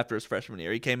was good after his freshman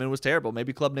year. He came in and was terrible.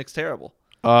 Maybe Klubnik's terrible.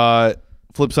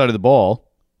 Flip side of the ball.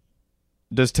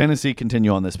 Does Tennessee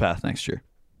continue on this path next year?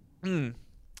 It's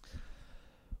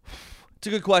a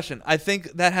good question. I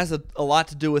think that has a lot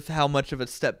to do with how much of a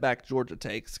step back Georgia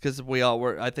takes, because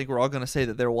I think we're all going to say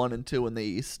that they're 1-2 in the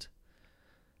East.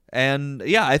 And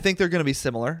yeah, I think they're going to be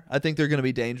similar. I think they're going to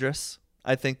be dangerous.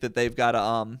 I think that they've got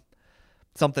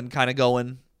something kind of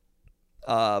going.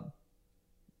 I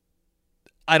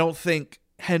don't think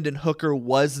Hendon Hooker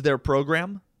was their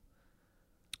program.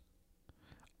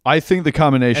 I think the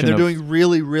combination and they're doing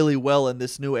really, really well in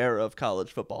this new era of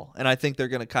college football. And I think they're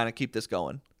going to kind of keep this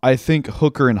going. I think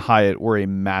Hooker and Hyatt were a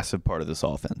massive part of this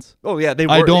offense. Oh, yeah. They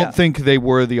were, I don't think they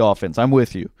were the offense. I'm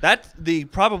with you.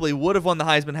 Probably would have won the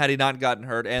Heisman had he not gotten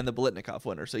hurt, and the Biletnikoff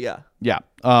winner. So, yeah. Yeah.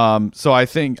 So I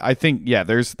think yeah,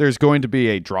 there's going to be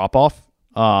a drop-off.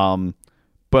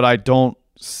 But I don't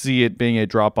see it being a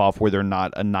drop-off where they're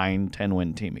not a 9-10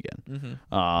 win team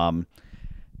again.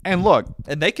 And look,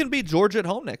 and they can beat Georgia at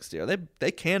home next year.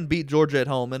 They can beat Georgia at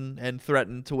home and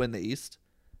threaten to win the East.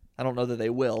 I don't know that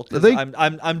they will.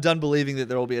 I'm done believing that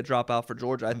there will be a dropout for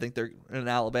Georgia. I think they're in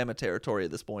Alabama territory at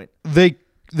this point.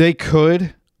 They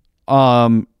could.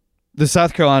 The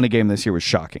South Carolina game this year was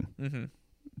shocking.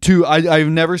 I've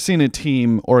never seen a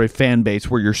team or a fan base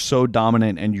where you're so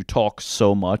dominant and you talk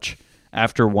so much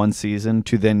after one season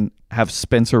to then have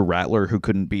Spencer Rattler, who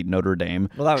couldn't beat Notre Dame,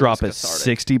 drop a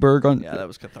 60-burg on. Yeah, that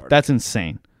was cathartic. That's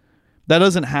insane. That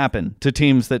doesn't happen to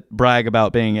teams that brag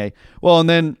about being and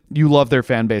then you love their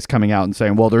fan base coming out and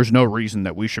saying, well, there's no reason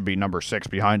that we should be number 6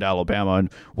 behind Alabama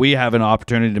and we have an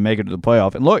opportunity to make it to the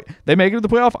playoff. And look, they make it to the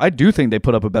playoff. I do think they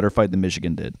put up a better fight than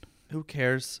Michigan did. Who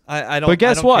cares? I don't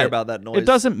care about that noise. It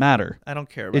doesn't matter. I don't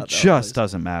care about that. It just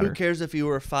doesn't matter. Who cares if you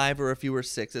were 5 or if you were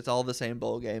 6? It's all the same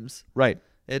bowl games. Right.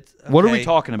 Okay. What are we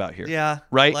talking about here? Yeah.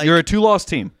 Right? You're a 2-loss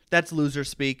team. That's loser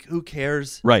speak. Who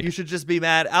cares? Right. You should just be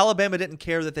mad. Alabama didn't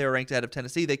care that they were ranked ahead of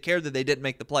Tennessee. They cared that they didn't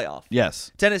make the playoff.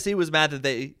 Yes. Tennessee was mad that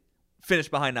they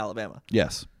finished behind Alabama.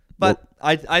 Yes. But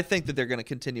I think that they're going to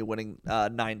continue winning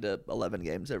 9 to 11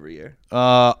 games every year.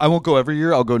 I won't go every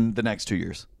year. I'll go the next 2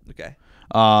 years. Okay.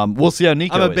 We'll see how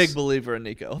Nico is. I'm a big believer in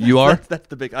Nico. You are? That's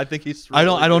the big. I think he's. Really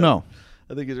I don't know.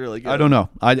 I think he's really good. I don't know.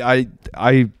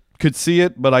 I could see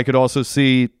it, but I could also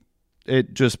see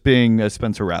it just being a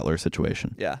Spencer Rattler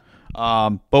situation. Yeah.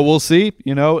 But we'll see.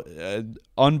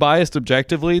 Unbiased,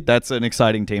 objectively, that's an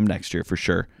exciting team next year for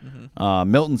sure.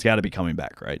 Milton's got to be coming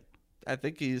back, right? I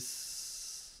think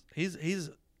he's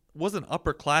was an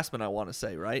upperclassman. I want to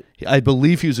say, right? I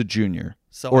believe he was a junior,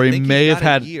 so or he may have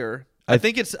had a year. I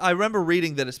think it's. I remember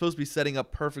reading that it's supposed to be setting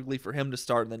up perfectly for him to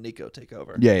start and then Nico take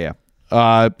over. Yeah.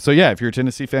 So yeah, if you're a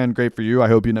Tennessee fan, great for you. I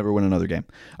hope you never win another game.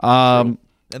 And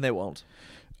they won't.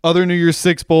 Other New Year's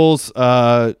Six bowls,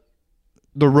 the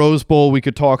Rose Bowl we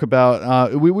could talk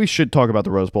about. We should talk about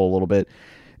the Rose Bowl a little bit.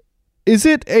 Is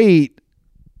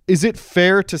it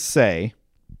fair to say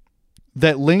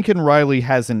that Lincoln Riley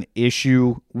has an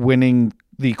issue winning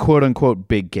the quote unquote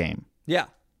big game? Yeah,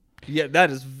 that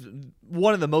is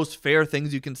one of the most fair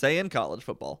things you can say in college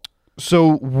football.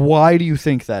 So why do you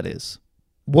think that is?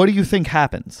 What do you think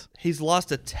happens? He's lost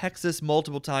to Texas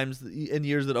multiple times in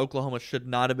years that Oklahoma should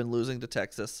not have been losing to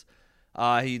Texas.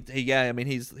 He's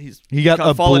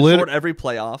got fallen short every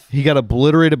playoff. He got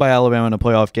obliterated by Alabama in a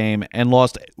playoff game and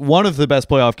lost one of the best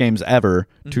playoff games ever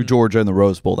to Georgia in the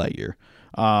Rose Bowl that year.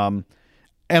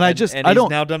 He's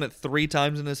now done it 3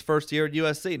 times in his first year at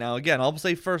USC. Now, again, I'll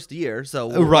say first year.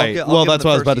 So right. Well, that's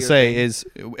what I was about to say.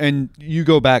 And you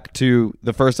go back to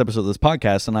the first episode of this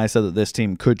podcast, and I said that this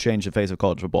team could change the face of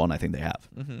college football, and I think they have.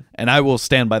 And I will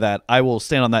stand by that. I will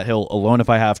stand on that hill alone if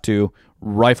I have to,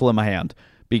 rifle in my hand,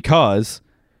 because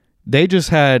they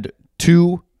just had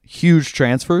 2 huge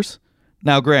transfers.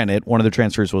 Now, granted, one of the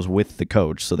transfers was with the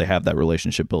coach, so they have that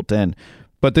relationship built in.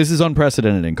 But this is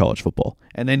unprecedented in college football,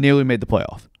 and they nearly made the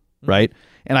playoff, right?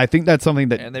 And I think that's something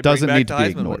that doesn't need to be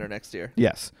ignored. Winner next year.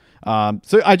 Yes,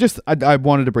 So I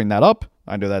wanted to bring that up.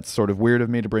 I know that's sort of weird of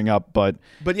me to bring up, but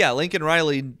yeah, Lincoln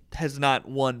Riley has not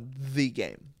won the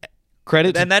game.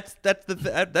 Credit, and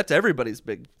that's everybody's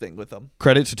big thing with them.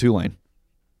 Credit to Tulane.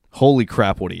 Holy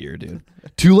crap, what a year, dude.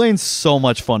 Tulane's so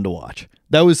much fun to watch.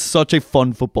 That was such a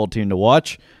fun football team to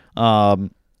watch.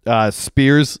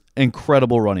 Spears,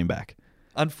 incredible running back.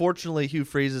 Unfortunately, Hugh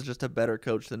Freeze is just a better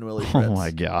coach than Willie Fritz. Oh,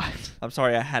 my God. I'm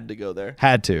sorry, I had to go there.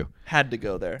 Had to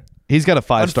go there. He's got a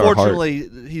 5-star heart.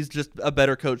 Unfortunately, he's just a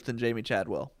better coach than Jamie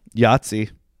Chadwell.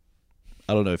 Yahtzee.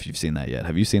 I don't know if you've seen that yet.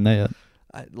 Have you seen that yet?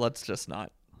 Let's just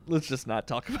not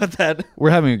talk about that. We're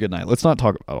having a good night. Let's not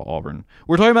talk about Auburn.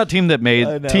 We're talking about teams that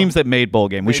made bowl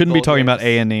game. We shouldn't be talking about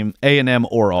A&M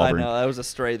or Auburn. I know that was a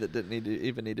stray that didn't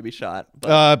even need to be shot.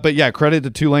 But yeah, credit to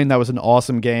Tulane. That was an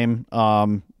awesome game.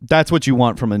 That's what you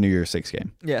want from a New Year's Six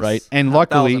game, yes, right? And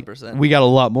luckily, 1,000%. we got a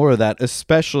lot more of that,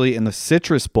 especially in the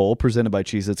Citrus Bowl presented by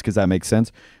Cheez-Its, because that makes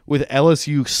sense. With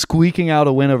LSU squeaking out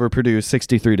a win over Purdue,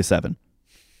 63-7.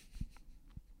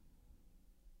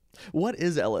 What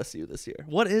is LSU this year?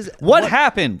 What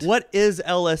happened? What is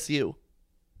LSU?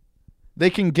 They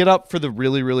can get up for the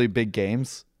really, really big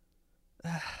games,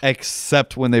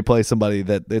 except when they play somebody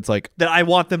that it's like that I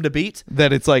want them to beat.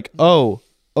 That it's like, oh,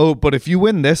 but if you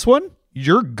win this one,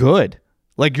 you're good.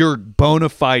 Like, you're bona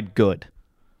fide good.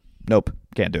 Nope,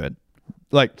 can't do it.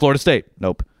 Like Florida State,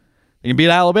 nope. You can beat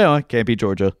Alabama, can't beat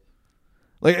Georgia.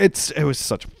 Like, it was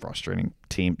such a frustrating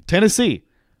team. Tennessee.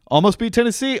 Almost beat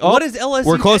Tennessee. Oh, what is LSU?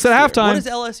 We're close at halftime. What is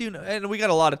LSU? And we got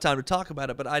a lot of time to talk about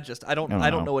it, but I don't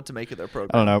know what to make of their program.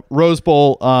 I don't know. Rose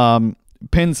Bowl,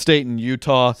 Penn State and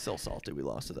Utah. So salty we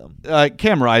lost to them.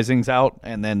 Cam Rising's out,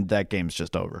 and then that game's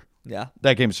just over. Yeah.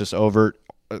 That game's just over.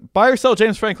 Buy or sell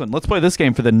James Franklin. Let's play this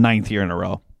game for the 9th year in a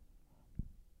row.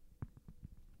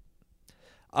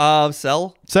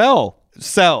 Sell.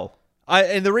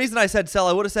 And the reason I said sell,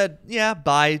 I would have said, yeah,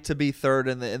 buy to be third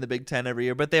in the Big Ten every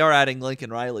year. But they are adding Lincoln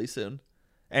Riley soon,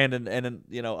 and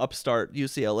an upstart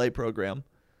UCLA program.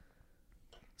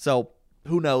 So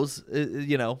who knows?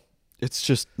 It's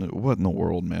just, what in the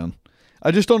world, man?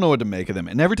 I just don't know what to make of them.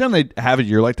 And every time they have a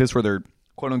year like this where they're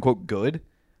quote unquote good,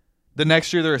 the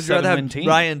next year they're a 7-win team.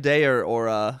 Ryan Day or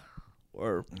oh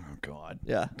God,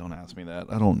 yeah. Don't ask me that.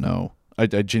 I don't know. I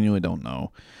genuinely don't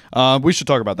know. We should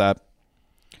talk about that.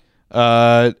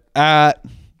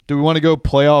 Do we want to go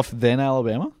playoff then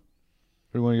Alabama? Or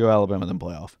do we want to go Alabama then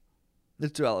playoff?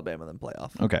 Let's do Alabama then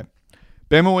playoff. Okay.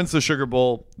 Bama wins the Sugar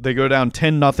Bowl. They go down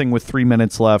 10-0 with 3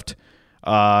 minutes left.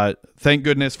 Thank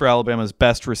goodness for Alabama's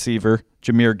best receiver,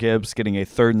 Jahmyr Gibbs, getting a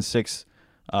 3rd and 6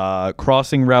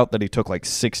 crossing route that he took like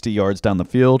 60 yards down the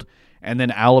field. And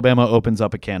then Alabama opens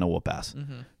up a can of whoop-ass.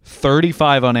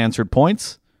 35 unanswered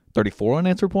points. 34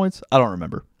 unanswered points? I don't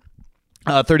remember.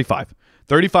 35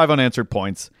 unanswered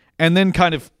points, and then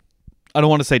kind of, I don't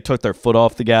want to say took their foot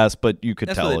off the gas, but you could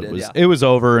tell it was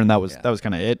over, and that was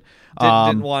kind of it.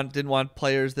 Didn't want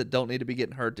players that don't need to be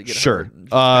getting hurt to get hurt.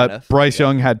 Sure. Bryce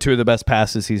Young had 2 of the best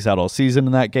passes he's had all season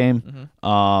in that game.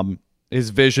 His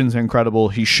vision's incredible.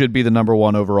 He should be the number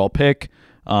 1 overall pick.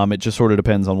 It just sort of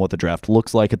depends on what the draft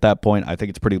looks like at that point. I think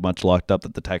it's pretty much locked up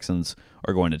that the Texans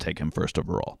are going to take him first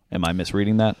overall. Am I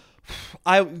misreading that?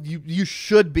 You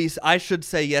should be. I should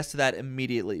say yes to that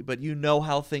immediately, but you know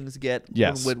how things get.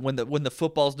 Yes. When the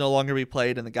football's no longer be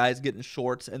played and the guys get in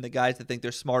shorts and the guys that think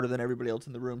they're smarter than everybody else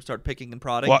in the room start picking and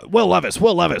prodding. Will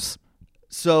Levis.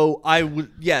 So I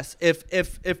would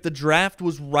if the draft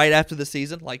was right after the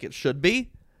season like it should be,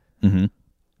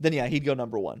 then yeah, he'd go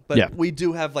number 1. But we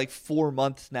do have like 4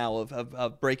 months now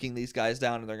of breaking these guys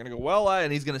down, and they're going to go,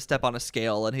 and he's going to step on a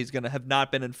scale, and he's going to have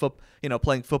not been in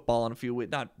playing football in a few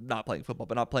weeks. Not playing football,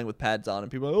 but not playing with pads on.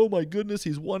 And people are like, oh my goodness,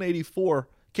 he's 184.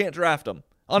 Can't draft him.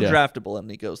 Undraftable, and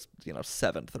he goes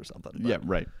 7th or something. But. Yeah,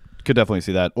 right. Could definitely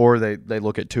see that. Or they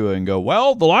look at Tua and go,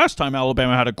 well, the last time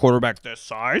Alabama had a quarterback this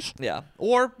size. Yeah.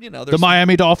 Or, the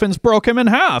Miami Dolphins broke him in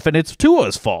half, and it's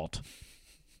Tua's fault.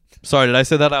 Sorry, did I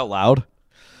say that out loud?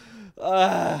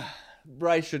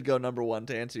 Bryce should go number 1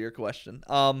 to answer your question.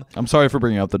 I'm sorry for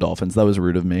bringing up the Dolphins. That was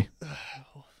rude of me.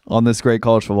 On this great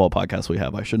college football podcast we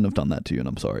have, I shouldn't have done that to you, and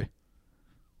I'm sorry.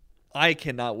 I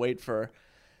cannot wait for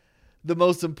the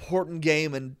most important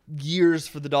game in years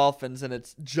for the Dolphins, and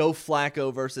it's Joe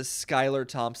Flacco versus Skylar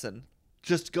Thompson.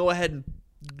 Just go ahead and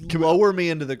lower me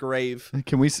into the grave.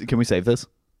 Can we save this?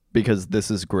 Because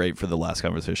this is great for the last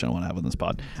conversation I want to have on this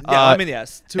pod. Yeah,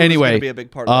 yes. Tua is going to be a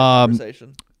big part of the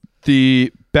conversation.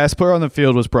 The best player on the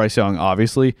field was Bryce Young,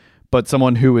 obviously, but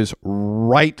someone who is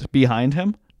right behind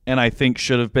him, and I think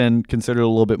should have been considered a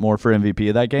little bit more for MVP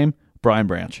of that game, Brian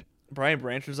Branch. Brian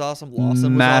Branch was awesome. Lawson was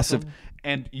massive. Awesome.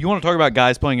 And you want to talk about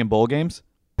guys playing in bowl games?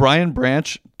 Brian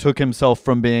Branch took himself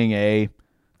from being a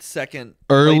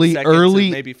early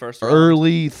to maybe first round.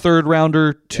 early third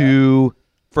rounder to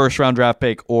first round draft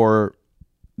pick or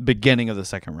beginning of the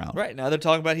second round. Right now, they're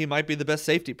talking about he might be the best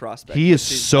safety prospect. He is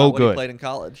so good. He played in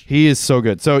college. He is so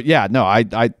good. So yeah, no, I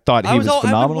thought he was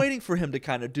phenomenal. I've been waiting for him to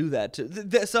kind of do that too.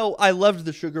 So I loved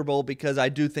the Sugar Bowl because I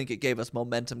do think it gave us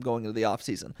momentum going into the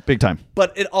offseason. Big time.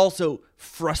 But it also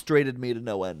frustrated me to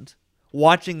no end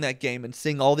watching that game and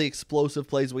seeing all the explosive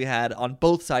plays we had on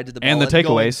both sides of the ball and the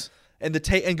takeaways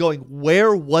and going,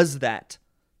 where was that?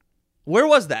 Where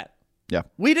was that? Yeah.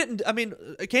 We didn't. I mean,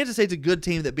 Kansas State's a good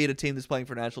team that beat a team that's playing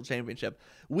for a national championship.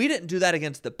 We didn't do that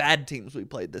against the bad teams we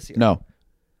played this year. No.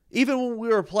 Even when we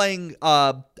were playing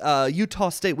Utah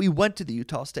State, we went to the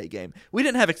Utah State game. We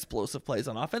didn't have explosive plays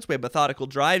on offense. We had methodical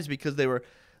drives because they were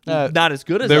not as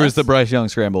good as us. There was the Bryce Young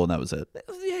scramble, and that was it.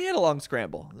 Yeah, he had a long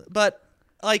scramble. But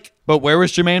where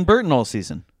was Jermaine Burton all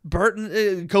season?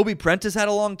 Kobe Prentice had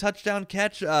a long touchdown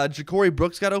catch. Ja'Cory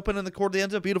Brooks got open in the court of the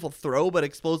end zone. Beautiful throw, but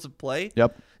explosive play.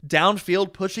 Yep.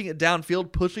 Downfield, pushing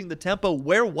the tempo.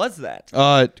 Where was that?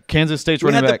 Kansas State's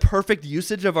running back. We had the perfect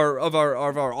usage of our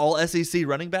all SEC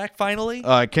running back finally.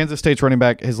 Kansas State's running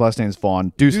back, his last name is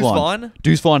Vaughn. Deuce Vaughn.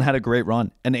 Deuce Vaughn had a great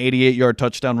run. An 88-yard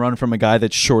touchdown run from a guy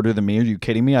that's shorter than me. Are you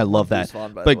kidding me? I love that. Deuce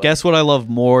Vaughn, but guess what I love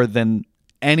more than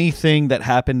anything that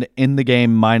happened in the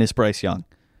game minus Bryce Young?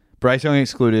 Bryce Young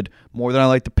excluded, more than I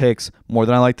like the picks, more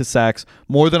than I like the sacks,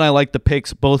 more than I like the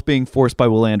picks both being forced by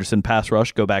Will Anderson pass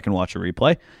rush, go back and watch a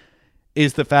replay,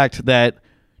 is the fact that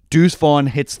Deuce Vaughn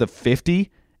hits the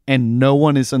 50 and no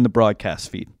one is in the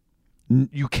broadcast feed.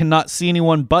 You cannot see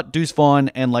anyone but Deuce Vaughn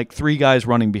and like three guys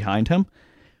running behind him.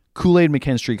 Kool-Aid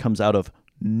McKinstry comes out of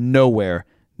nowhere,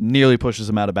 nearly pushes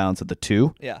him out of bounds at the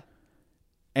 2. Yeah.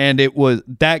 And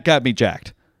that got me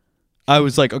jacked. I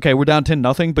was like, okay, we're down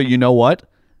 10-0, but you know what?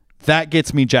 That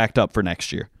gets me jacked up for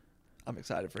next year. I'm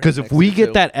excited for him. Because if we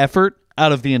get that effort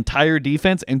out of the entire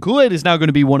defense, and Kool-Aid is now going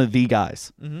to be one of the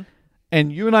guys. Mm-hmm.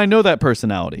 And you and I know that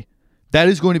personality. That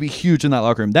is going to be huge in that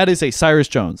locker room. That is a Cyrus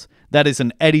Jones. That is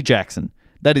an Eddie Jackson.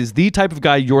 That is the type of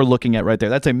guy you're looking at right there.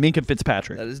 That's a Minkah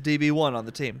Fitzpatrick. That is DB1 on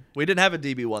the team. We didn't have a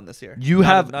DB1 this year. You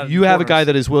have a guy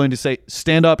that is willing to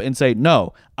stand up and say,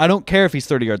 no, I don't care if he's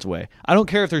 30 yards away. I don't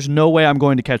care if there's no way I'm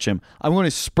going to catch him. I'm going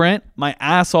to sprint my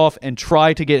ass off and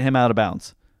try to get him out of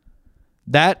bounds.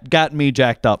 That got me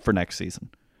jacked up for next season.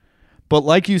 But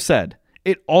like you said,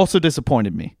 it also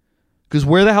disappointed me. Because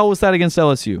where the hell was that against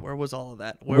LSU? Where was all of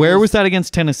that? Where was that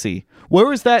against Tennessee? Where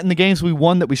was that in the games we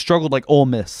won that we struggled like Ole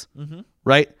Miss? Mm-hmm.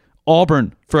 Right?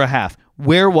 Auburn for a half.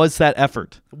 Where was that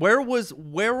effort? Where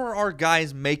were our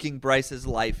guys making Bryce's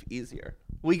life easier?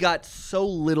 We got so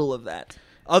little of that.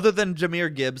 Other than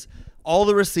Jahmyr Gibbs, all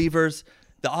the receivers,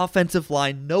 the offensive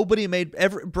line, nobody made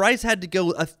Bryce had to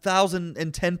go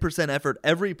 1,010% effort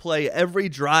every play, every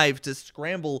drive to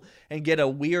scramble and get a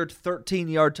weird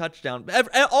 13-yard touchdown.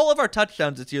 All of our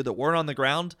touchdowns this year that weren't on the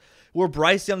ground were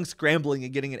Bryce Young scrambling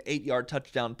and getting an 8-yard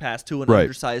touchdown pass to an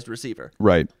undersized receiver.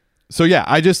 Right. So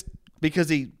yeah, because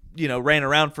he, ran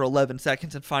around for 11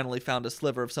 seconds and finally found a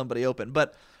sliver of somebody open.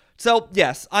 But so,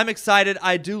 yes, I'm excited.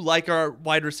 I do like our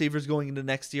wide receivers going into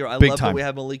next year. I love that we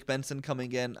have Malik Benson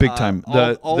coming in. Big time.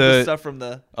 All the stuff from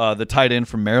the tight end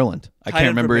from Maryland. I can't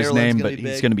remember his name, but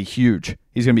he's going to be huge.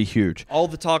 He's going to be huge. All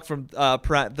the talk from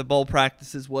the bowl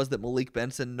practices was that Malik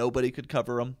Benson, nobody could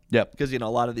cover him. Yep. Because, a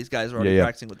lot of these guys are already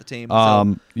practicing with the team.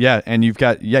 Yeah, and you've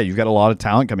got a lot of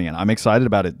talent coming in. I'm excited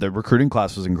about it. The recruiting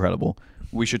class was incredible.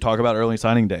 We should talk about early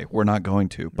signing day. We're not going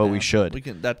to, but we should. We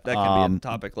can. That can be a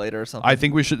topic later or something. I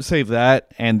think we should save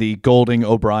that and the Golding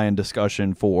O'Brien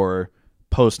discussion for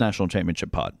post national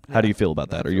championship pod. How do you feel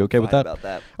about that? Are you okay with that? About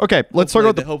that? Okay, let's talk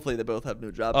about hopefully they both have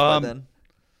new jobs by then.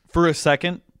 For a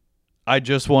second, I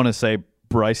just want to say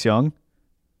Bryce Young,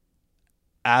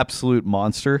 absolute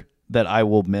monster that I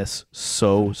will miss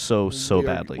so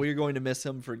badly. We're going to miss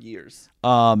him for years.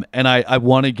 And I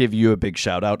want to give you a big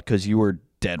shout out because you were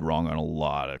dead wrong on a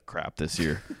lot of crap this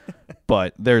year.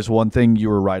 But there's one thing you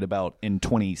were right about in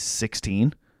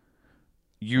 2016.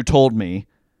 You told me,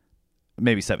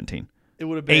 maybe 17. It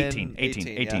would have been 18.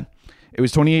 Yeah. It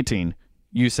was 2018.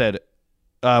 You said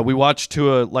we watched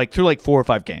through 4 or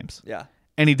 5 games. Yeah.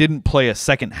 And he didn't play a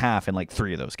second half in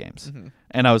 3 of those games. Mm-hmm.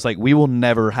 And I was like, we will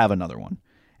never have another one.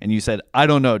 And you said, I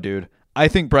don't know, dude. I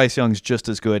think Bryce Young's just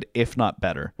as good, if not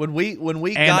better. When we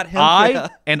got him,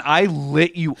 I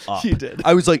lit you up. You did.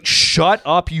 I was like, "Shut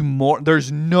up, you more." There's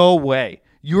no way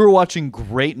you were watching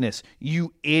greatness,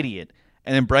 you idiot.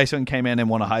 And then Bryce Young came in and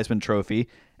won a Heisman Trophy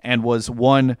and was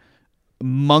one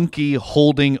monkey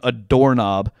holding a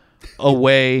doorknob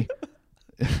away.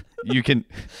 you can.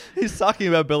 He's talking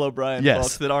about Bill O'Brien, Yes.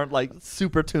 folks that aren't like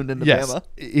super tuned into Yes, Bama.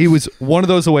 he was one of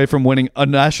those away from winning a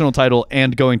national title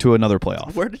and going to another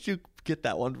playoff. Where did you get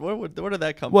that one? Where did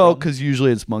that come Well, from? because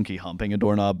usually it's monkey humping a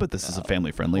doorknob, but this is a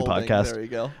family-friendly Holding, podcast. There you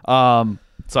go.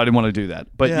 So I didn't want to do that.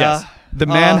 But Yeah. yes, the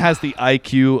man has the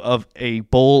IQ of a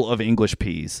bowl of English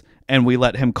peas, and we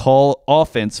let him call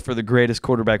offense for the greatest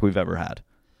quarterback we've ever had.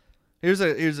 Here's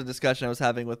a discussion I was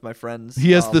having with my friends.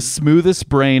 He has the smoothest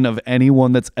brain of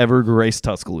anyone that's ever graced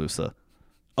Tuscaloosa,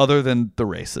 other than the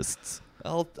racists.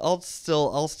 I'll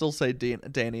still say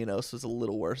Dan Enos was a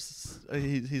little worse.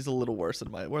 He's a little worse than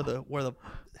where the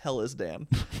hell is Dan?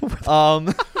 Oh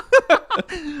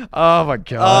my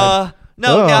god.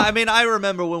 No, Ugh. yeah, I mean, I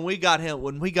remember when we got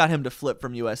him to flip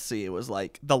from USC, it was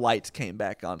like the lights came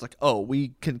back on. It's like, oh,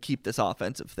 we can keep this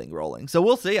offensive thing rolling. So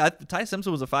we'll see. Ty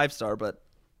Simpson was a 5-star,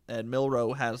 and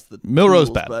Milroe has the Milroe's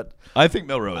tools, bad. But I think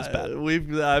Milroe is bad.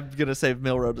 I'm gonna save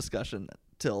Milroe discussion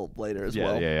till later as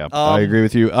well. Yeah. I agree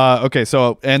with you. Okay,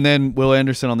 so and then Will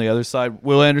Anderson on the other side.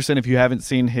 Will Anderson, if you haven't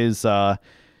seen his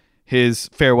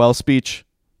farewell speech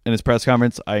in his press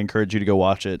conference, I encourage you to go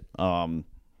watch it.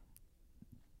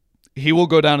 He will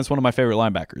go down as one of my favorite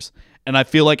linebackers. And I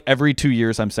feel like every 2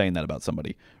 years I'm saying that about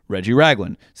somebody. Reggie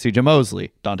Ragland, C.J.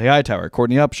 Mosley, Dante Hightower,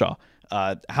 Courtney Upshaw.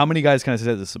 How many guys can I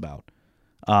say this about?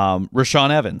 Rashawn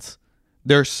Evans.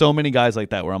 There are so many guys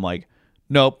like that where I'm like,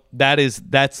 nope, that's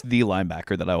the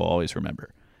linebacker that I will always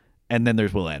remember. And then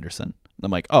there's Will Anderson. And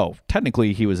I'm like, oh,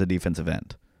 technically he was a defensive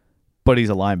end, but he's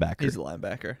a linebacker. He's a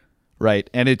linebacker. Right,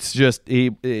 and it's just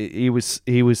he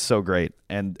was so great,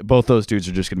 and both those dudes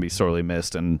are just going to be sorely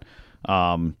missed, and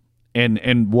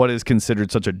what is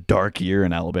considered such a dark year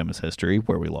in Alabama's history,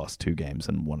 where we lost 2 games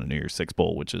and won a New Year's Six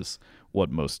bowl, which is what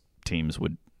most teams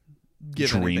would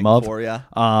dream of.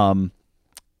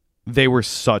 They were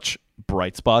such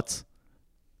bright spots,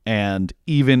 and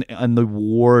even in the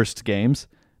worst games,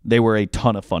 they were a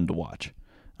ton of fun to watch.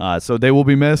 So they will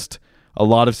be missed. A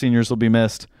lot of seniors will be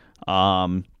missed.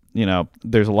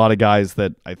 There's a lot of guys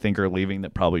that I think are leaving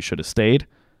that probably should have stayed.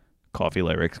 Coffee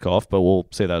lyrics cough, but we'll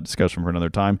say that discussion for another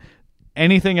time.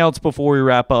 Anything else before we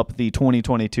wrap up the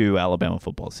 2022 Alabama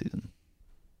football season?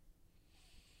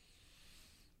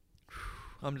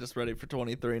 I'm just ready for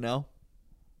 23 now.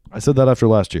 I said that after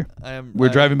last year. We're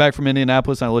driving back from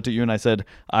Indianapolis, and I looked at you and I said,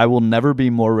 I will never be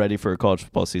more ready for a college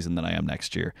football season than I am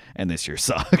next year. And this year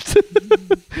sucked.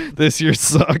 This year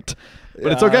sucked.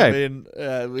 But it's okay. I mean,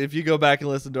 if you go back and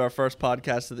listen to our first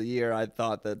podcast of the year, I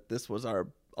thought that this was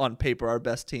on paper our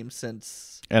best team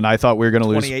since. And I thought we were going to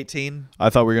lose 2018. I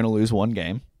thought we were going to lose one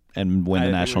game and win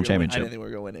the national championship. I didn't think we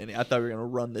were going to win any. I thought we were going to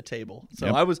run the table. So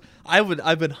Yep.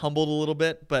 I've been humbled a little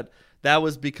bit, but that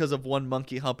was because of one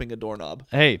monkey humping a doorknob.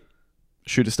 Hey,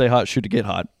 shoot to stay hot, shoot to get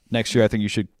hot. Next year, I think you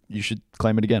should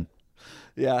claim it again.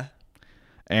 Yeah.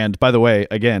 And by the way,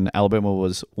 again, Alabama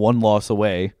was one loss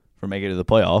away from making it to the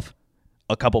playoff,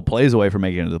 a couple plays away from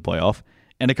making it to the playoff,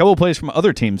 and a couple plays from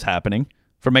other teams happening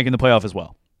for making the playoff as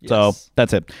well. Yes. So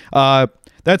that's it.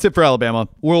 That's it for Alabama.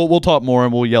 We'll talk more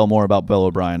and we'll yell more about Bill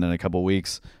O'Brien in a couple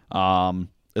weeks.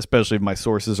 Especially if my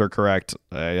sources are correct.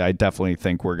 I definitely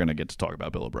think we're going to get to talk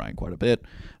about Bill O'Brien quite a bit.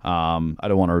 I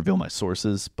don't want to reveal my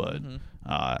sources, but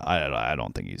I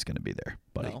don't think he's going to be there,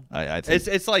 buddy. No. I think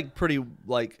It's like pretty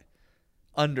like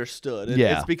understood.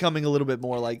 Yeah. It's becoming a little bit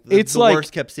more like It's the like-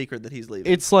 worst kept secret that he's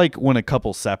leaving. it's like when a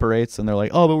couple separates and they're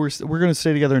like, oh, but we're going to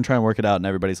stay together and try and work it out, and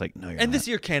everybody's like, no, you're And not. this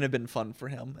year can have been fun for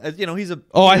him. He's a.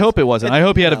 Oh, I hope it wasn't. and, I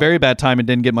hope he had you a know, very bad time and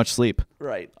didn't get much sleep.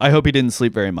 Right. I hope he didn't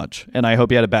sleep very much, and I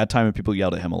hope he had a bad time and people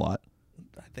yelled at him a lot.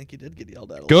 I think he did get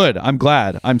yelled at a lot. Good. I'm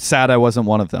glad. I'm sad I wasn't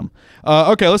one of them.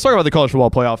 Okay, let's talk about the college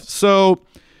football playoff. So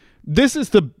this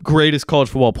is the greatest college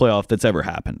football playoff that's ever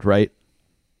happened, right?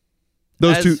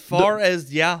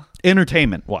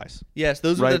 Entertainment wise. Yes,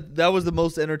 that was the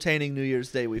most entertaining New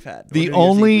Year's Day we've had. The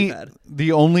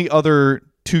only other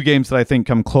 2 games that I think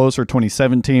come close are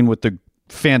 2017 with the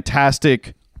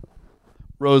fantastic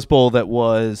Rose Bowl that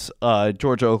was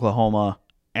Georgia, Oklahoma,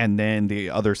 and then the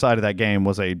other side of that game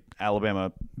was a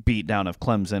Alabama beatdown of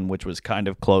Clemson, which was kind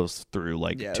of close through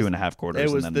 2.5 quarters.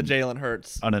 It was and the then Jalen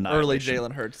Hurts, an early annihilation.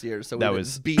 Jalen Hurts years. So That we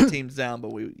was- didn't beat teams down,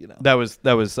 but that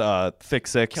was thick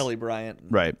six. Kelly Bryant,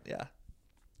 Right. Yeah,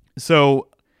 So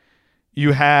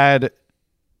you had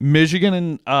Michigan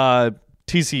and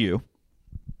TCU,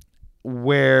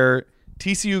 where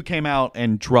TCU came out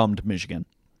and drummed Michigan.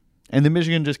 And then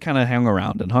Michigan just kind of hung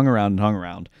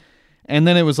around. And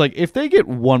then it was like, if they get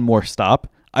one more stop,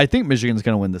 I think Michigan's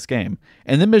going to win this game.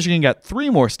 And then Michigan got 3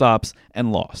 more stops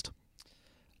and lost.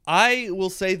 I will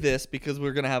say this because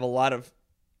we're going to have a lot of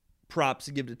props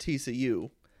to give to TCU,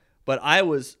 but I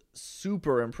was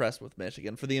super impressed with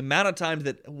Michigan. For the amount of times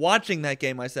that watching that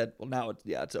game, I said, well, now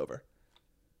it's over.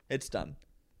 It's done.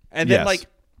 And then,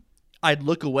 I'd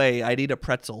look away. I'd eat a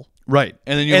pretzel. Right.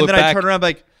 And then I'd turn around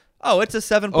like, oh, it's a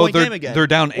 7-point game again. They're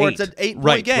down 8. Or it's an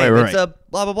 8-point game. Right. It's a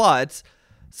blah, blah, blah.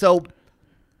 So,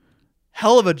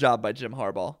 hell of a job by Jim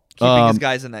Harbaugh keeping his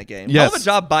guys in that game. Yes. Hell of a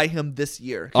job by him this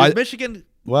year. Because Michigan...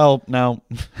 Well, now,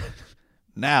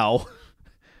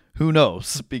 who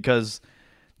knows? Because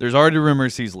there's already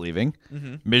rumors he's leaving.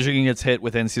 Mm-hmm. Michigan gets hit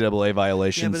with NCAA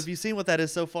violations. Yeah, but have you seen what that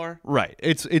is so far? Right.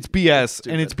 It's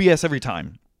BS, and it's BS every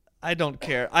time. I don't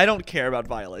care. I don't care about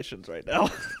violations right now.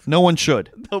 No one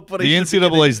should. The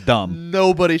NCAA is dumb.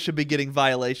 Nobody should be getting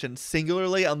violations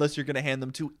singularly unless you're going to hand them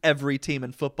to every team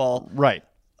in football. Right.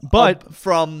 But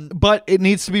But it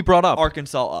needs to be brought up.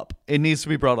 Arkansas up. It needs to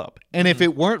be brought up. And if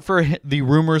it weren't for the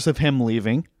rumors of him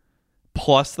leaving,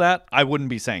 plus that, I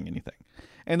wouldn't be saying anything.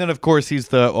 And then, of course,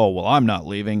 he's I'm not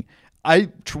leaving. I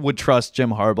would trust Jim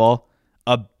Harbaugh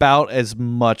about as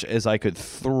much as I could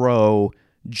throw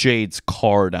Jade's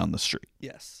car down the street.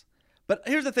 Yes. But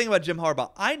here's the thing about Jim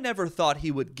Harbaugh. I never thought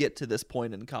he would get to this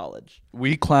point in college.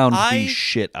 We clowned the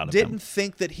shit out of him. I didn't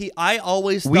think that I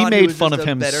always thought we made he was fun just of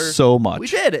him better, so much. We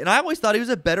did. And I always thought he was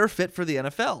a better fit for the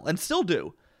NFL and still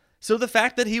do. So the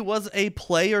fact that he was a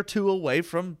play or two away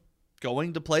from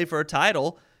going to play for a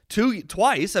title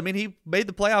twice. I mean, he made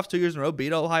the playoffs 2 years in a row,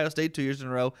 beat Ohio State 2 years in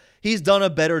a row. He's done a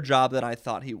better job than I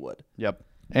thought he would. Yep.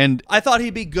 And I thought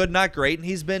he'd be good, not great, and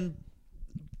he's been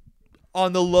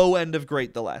on the low end of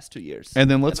great the last 2 years. And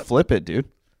then let's flip it, dude.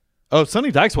 Oh, Sonny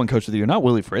Dykes won Coach of the Year, not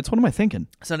Willie Fritz. What am I thinking?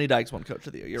 Sonny Dykes won Coach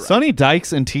of the Year. You're right. Sonny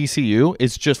Dykes and TCU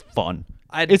is just fun.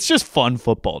 It's just fun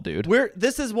football, dude.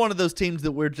 This is one of those teams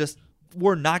that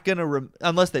we're not going to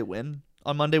unless they win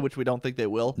on Monday, which we don't think they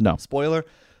will. No. Spoiler.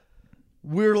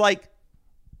 We're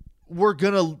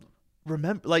going to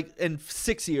remember, in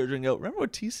 6 years, we're going to go, remember when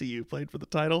TCU played for the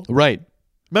title? Right.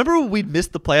 Remember when we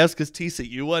missed the playoffs because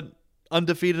TCU went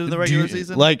undefeated in the regular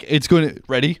season? It's going to...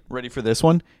 Ready for this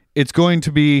one? It's going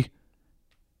to be...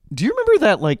 Do you remember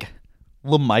that,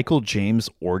 LaMichael James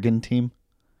Oregon team?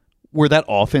 Where that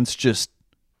offense just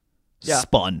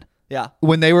spun. Yeah.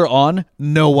 When they were on,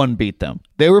 no one beat them.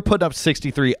 They were putting up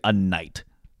 63 a night.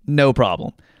 No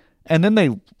problem. And then they,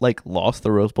 lost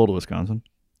the Rose Bowl to Wisconsin.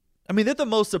 I mean, they're the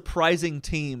most surprising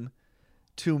team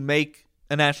to make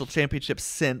a national championship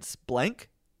since blank.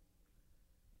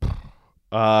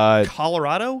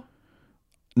 Colorado?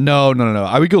 No.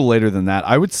 I would go later than that.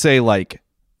 I would say,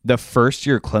 the first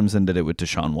year Clemson did it with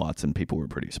Deshaun Watson, people were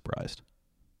pretty surprised.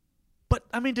 But,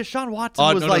 I mean, Deshaun Watson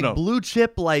was, blue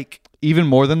chip, Even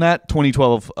more than that,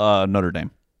 2012 Notre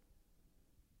Dame.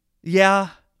 Yeah,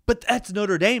 but that's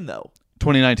Notre Dame, though.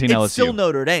 2019 LSU. It's still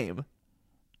Notre Dame.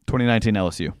 2019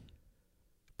 LSU.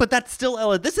 But that's still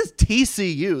LSU. This is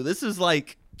TCU. This is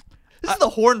the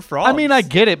Horned Frogs. I mean, I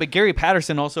get it, but Gary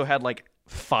Patterson also had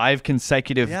 5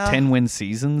 consecutive 10-win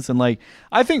seasons. And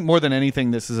I think more than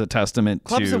anything, this is a testament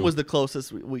to... Clemson was the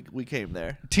closest we came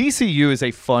there. TCU is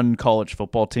a fun college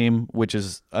football team, which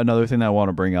is another thing that I want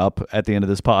to bring up at the end of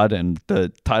this pod. And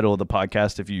the title of the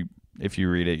podcast, if you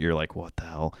read it, you're like, what the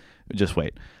hell? Just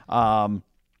wait.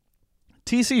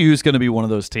 TCU is going to be one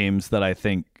of those teams that I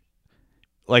think,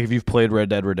 if you've played Red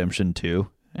Dead Redemption 2,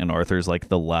 and Arthur's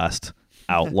the last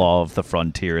outlaw of the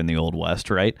frontier in the Old West,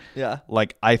 right? Yeah.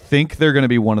 I think they're going to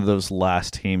be one of those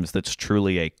last teams that's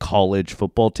truly a college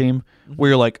football team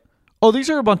where you're like, oh, these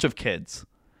are a bunch of kids.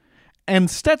 And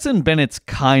Stetson Bennett's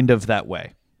kind of that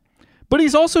way. But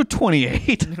he's also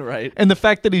 28. Right. And the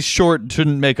fact that he's short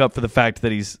shouldn't make up for the fact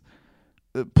that he's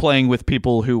playing with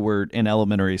people who were in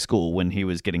elementary school when he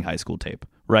was getting high school tape,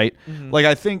 right? Mm-hmm.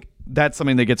 I think that's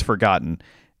something that gets forgotten.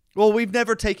 Well, we've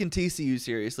never taken TCU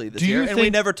seriously this year, and we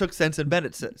never took Stetson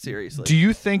Bennett seriously. Do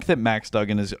you think that Max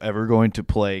Duggan is ever going to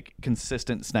play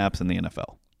consistent snaps in the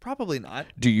NFL? Probably not.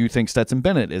 Do you think Stetson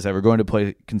Bennett is ever going to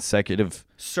play consecutive?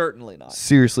 Certainly not.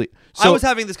 Seriously. So, I was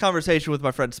having this conversation with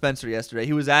my friend Spencer yesterday.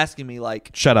 He was asking me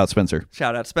Shout out Spencer.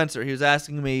 Shout out Spencer. He was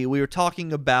asking me, we were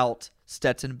talking about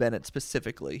Stetson Bennett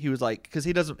specifically. He was because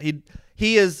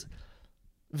he is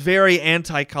very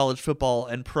anti-college football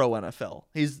and pro NFL.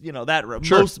 He's, that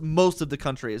sure. Most of the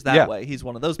country is that way. He's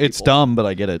one of those people. It's dumb, but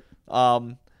I get it.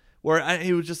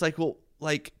 He was just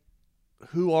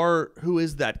who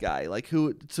is that guy?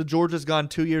 So Georgia's gone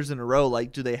 2 years in a row.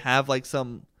 Do they have a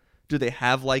Pat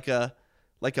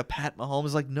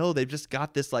Mahomes? No, they've just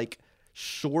got this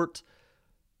short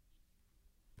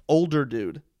older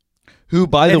dude. Who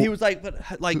by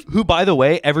the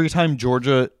way, every time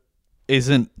Georgia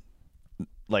isn't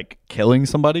killing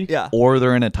somebody, or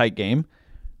they're in a tight game,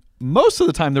 most of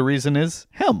the time the reason is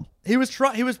him. He was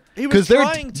trying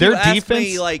to their ask defense,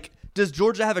 me, like, does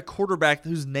Georgia have a quarterback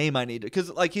whose name I need?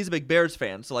 Because, like, he's a big Bears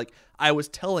fan, so, like, I was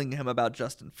telling him about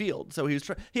Justin Fields. So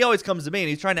he always comes to me, and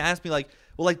he's trying to ask me, like,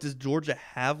 well, like, does Georgia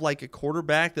have, like, a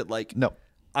quarterback that, like, no,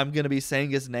 I'm going to be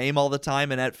saying his name all the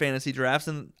time and at fantasy drafts?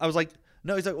 And I was like,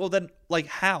 no. He's like, well, then, like,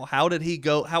 how? How did he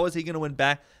go? How is he going to win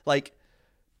back? Like,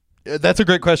 that's a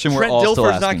great question. Trent we're all still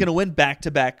Dilfer's asking. not going to win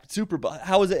back-to-back Super Bowl.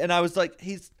 How is it? And I was like,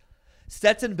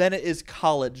 Stetson Bennett is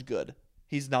college good.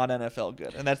 He's not NFL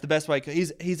good, and that's the best way.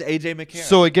 He's AJ McCarron.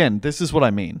 So again, this is what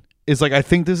I mean. Is like I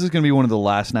think this is going to be one of the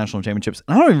last national championships.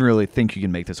 And I don't even really think you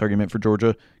can make this argument for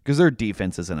Georgia because their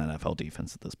defense is an NFL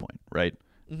defense at this point, right?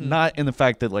 Mm-hmm. Not in the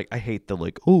fact that like I hate the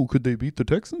like, oh, could they beat the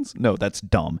Texans? No, that's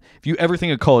dumb. If you ever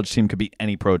think a college team could beat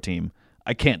any pro team,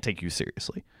 I can't take you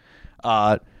seriously.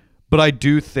 But I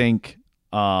do think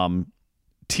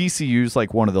TCU's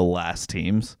like one of the last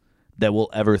teams that we'll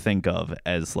ever think of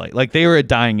as like they are a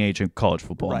dying age in college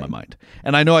football in my mind.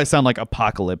 And I know I sound like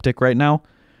apocalyptic right now,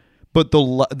 but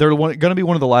they're going to be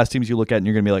one of the last teams you look at and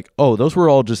you're going to be like, oh, those were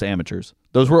all just amateurs.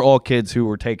 Those were all kids who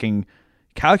were taking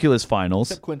calculus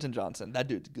finals. Except Quentin Johnson. That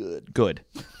dude's good.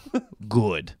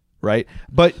 Good, right?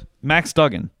 But Max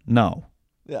Duggan, no.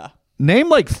 Yeah. Name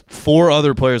like 4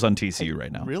 other players on TCU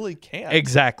right now. Really can't.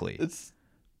 Exactly. It's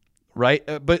right,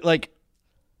 but like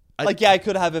I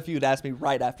could have if you'd asked me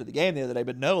right after the game the other day,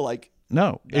 but no,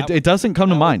 it doesn't come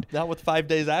to mind. Not with 5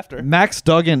 days after. Max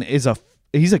Duggan he's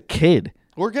a kid.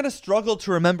 We're gonna struggle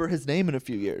to remember his name in a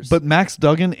few years. But Max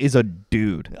Duggan is a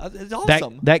dude. It's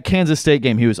awesome. That Kansas State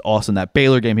game, he was awesome. That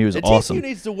Baylor game, he was awesome. TCU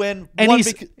needs to win, and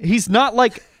he's not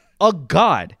like a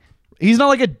god. He's not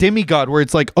like a demigod where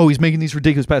it's like, oh, he's making these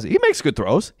ridiculous passes. He makes good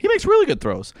throws. He makes really good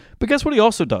throws. But guess what he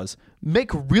also does?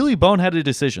 Make really boneheaded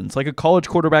decisions like a college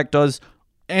quarterback does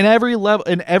in every level,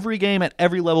 in every game, at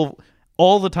every level,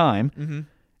 all the time. Mm-hmm.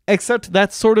 Except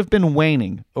that's sort of been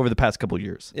waning over the past couple of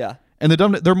years. Yeah. And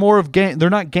they're more of game.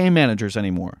 They're not game managers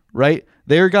anymore, right?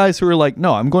 They're guys who are like,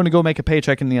 no, I'm going to go make a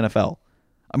paycheck in the NFL.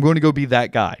 I'm going to go be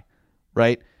that guy,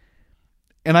 right?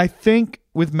 And I think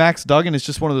with Max Duggan, it's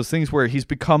just one of those things where he's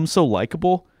become so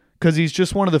likable because he's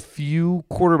just one of the few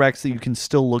quarterbacks that you can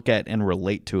still look at and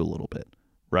relate to a little bit,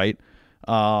 right?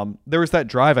 There was that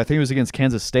drive, I think it was against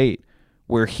Kansas State,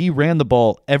 where he ran the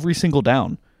ball every single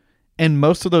down. And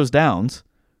most of those downs,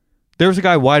 there was a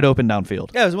guy wide open downfield.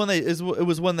 Yeah, it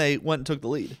was when they went and took the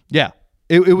lead. Yeah.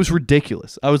 It was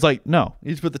ridiculous. I was like, no.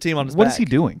 You just put the team on his What back. is he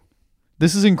doing?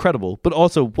 This is incredible. But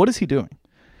also, what is he doing?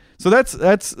 So that's the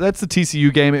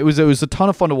TCU game. It was a ton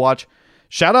of fun to watch.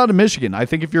 Shout out to Michigan. I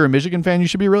think if you're a Michigan fan, you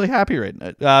should be really happy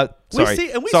right now.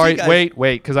 Sorry.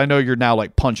 Wait, because I know you're now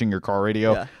like punching your car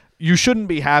radio. Yeah. You shouldn't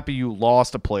be happy you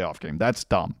lost a playoff game. That's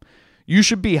dumb. You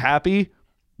should be happy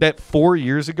that 4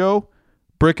 years ago,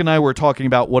 Brick and I were talking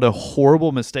about what a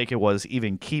horrible mistake it was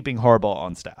even keeping Harbaugh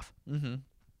on staff. Mm-hmm.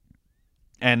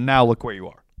 And now look where you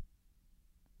are.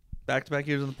 Back-to-back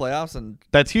years in the playoffs, and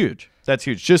that's huge.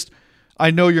 Just,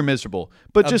 I know you're miserable,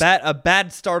 but a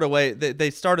bad start away. They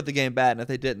started the game bad, and if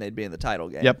they didn't, they'd be in the title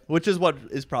game. Yep. Which is what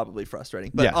is probably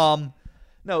frustrating. But yes.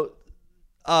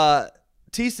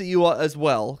 TCU as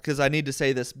well, because I need to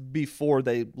say this before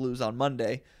they lose on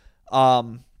Monday.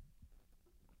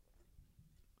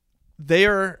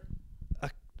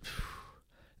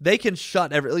 They can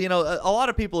shut every. A lot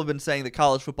of people have been saying that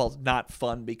college football is not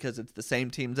fun because it's the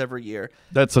same teams every year.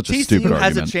 That's such a stupid argument. TCU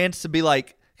has a chance to be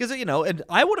like, because and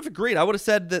I would have agreed. I would have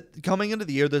said that coming into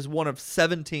the year, there's one of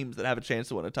 7 teams that have a chance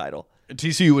to win a title.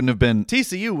 TCU wouldn't have been.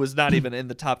 TCU was not even in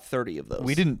the top 30 of those.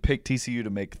 We didn't pick TCU to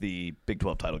make the Big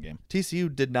 12 title game.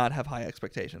 TCU did not have high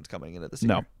expectations coming into this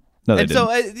year. No, they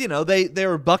didn't. So they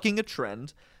were bucking a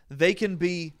trend. They can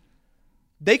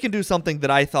do something that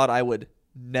I thought I would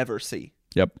never see.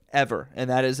 Yep. Ever. And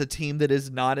that is a team that is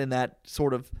not in that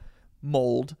sort of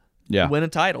mold. Yeah. Win a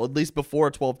title, at least before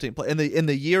a 12-team play. In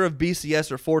the year of BCS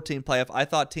or 14 playoff, I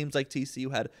thought teams like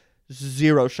TCU had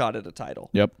 0 shot at a title.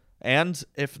 Yep. And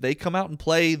if they come out and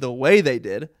play the way they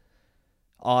did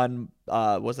on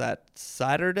was that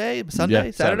Saturday? Sunday?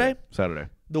 Yeah, Saturday.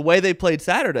 The way they played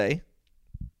Saturday.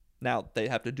 Now they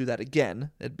have to do that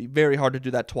again. It'd be very hard to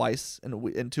do that twice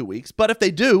in 2 weeks. But if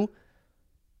they do,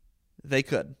 they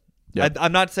could. Yep.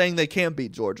 I'm not saying they can't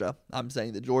beat Georgia. I'm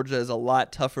saying that Georgia is a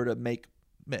lot tougher to make.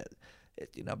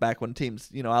 Back when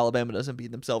teams, Alabama doesn't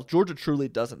beat themselves, Georgia truly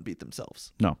doesn't beat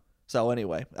themselves. No. So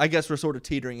anyway, I guess we're sort of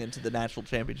teetering into the national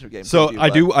championship game. So I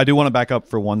do want to back up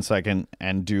for 1 second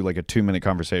and do like a 2-minute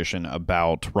conversation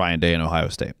about Ryan Day and Ohio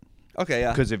State. Okay,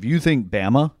 yeah. Because if you think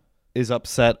Bama is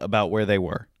upset about where they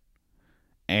were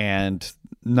and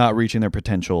not reaching their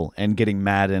potential and getting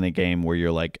mad in a game where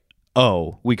you're like,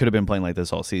 oh, we could have been playing like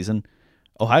this all season.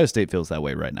 Ohio State feels that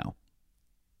way right now.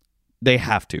 They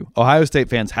have to. Ohio State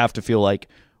fans have to feel like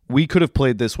we could have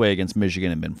played this way against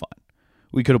Michigan and been fine.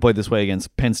 We could have played this way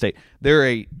against Penn State. There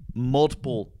are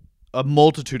a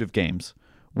multitude of games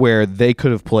where they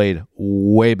could have played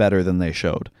way better than they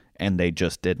showed, and they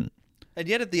just didn't. And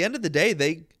yet, at the end of the day,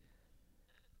 they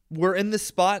were in the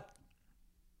spot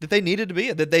that they needed to be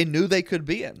in, that they knew they could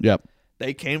be in. Yep.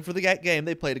 They came for the game.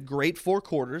 They played a great 4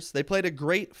 quarters. They played a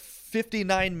great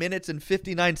 59 minutes and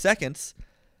 59 seconds.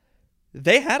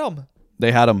 They had them.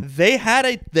 They had them. They had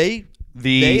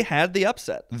the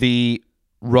upset. The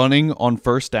running on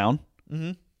first down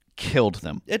killed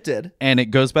them. It did. And it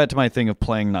goes back to my thing of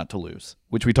playing not to lose,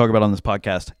 which we talk about on this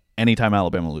podcast anytime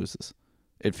Alabama loses.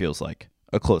 It feels like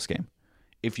a close game.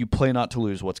 If you play not to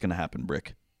lose, what's going to happen,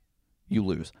 Brick? You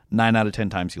lose. 9 out of 10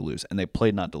 times you lose, and they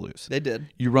played not to lose. They did.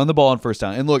 You run the ball on first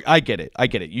down. And look, I get it.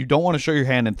 You don't want to show your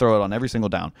hand and throw it on every single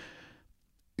down.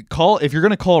 If you're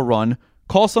going to call a run,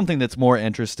 call something that's more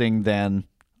interesting than,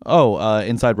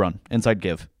 inside run, inside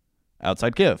give,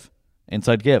 outside give,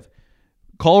 inside give.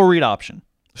 Call a read option.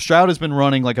 Stroud has been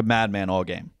running like a madman all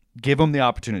game. Give him the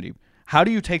opportunity. How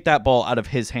do you take that ball out of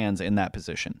his hands in that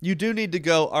position? You do need to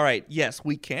go, all right, yes,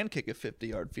 we can kick a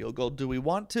 50-yard field goal. Do we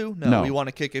want to? No. We want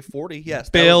to kick a 40? Yes.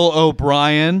 Bill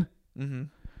O'Brien. Mm-hmm.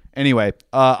 Anyway,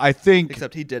 I think...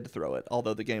 Except he did throw it,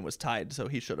 although the game was tied, so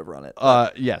he should have run it.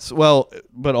 Yes. Well,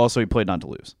 but also he played not to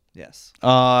lose. Yes.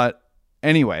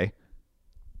 Anyway,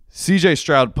 CJ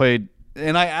Stroud played...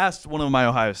 And I asked one of my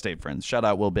Ohio State friends, shout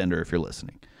out Will Bender if you're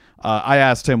listening. I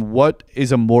asked him, what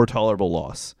is a more tolerable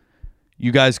loss?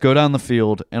 You guys go down the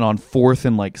field, and on 4th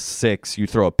and 6, you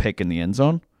throw a pick in the end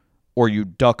zone, or you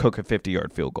duck hook a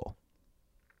 50-yard field goal.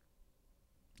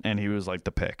 And he was like,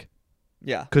 the pick.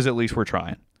 Yeah. Because at least we're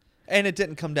trying. And it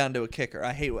didn't come down to a kicker.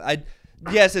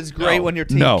 Yes, it's great when your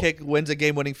team wins a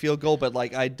game-winning field goal, but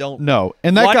I don't. No,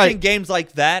 and that watching games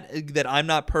like that I'm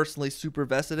not personally super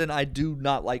vested in, I do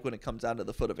not like when it comes down to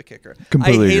the foot of a kicker.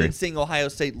 Completely I hated agree. seeing Ohio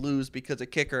State lose because a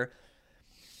kicker,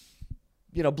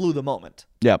 blew the moment.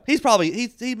 Yeah, he's probably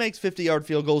he makes 50-yard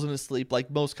field goals in his sleep, like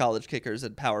most college kickers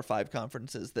in Power 5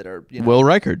 conferences that are Will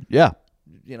Reichard. Yeah,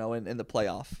 in the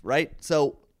playoff, right?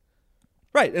 So.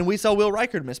 Right, and we saw Will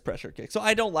Reichard miss pressure kick. So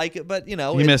I don't like it, but he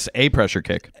missed a pressure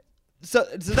kick. So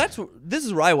this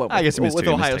is where I went with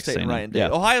Ohio State and Ryan Day. Yeah.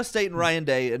 Ohio State and Ryan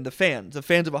Day and the fans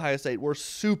of Ohio State were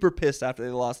super pissed after they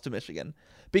lost to Michigan.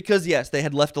 Because, yes, they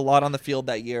had left a lot on the field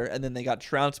that year, and then they got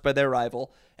trounced by their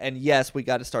rival. And, yes, we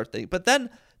got to start thinking. But then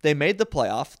they made the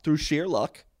playoff through sheer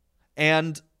luck.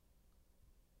 And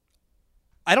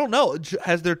I don't know.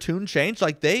 Has their tune changed?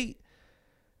 They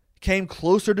came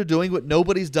closer to doing what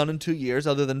nobody's done in 2 years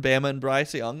other than Bama and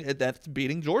Bryce Young, and that's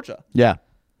beating Georgia. Yeah.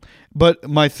 But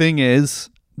my thing is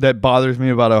that bothers me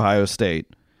about Ohio State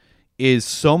is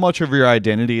so much of your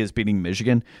identity is beating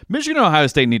Michigan. Michigan and Ohio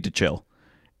State need to chill.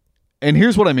 And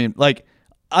here's what I mean.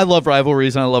 I love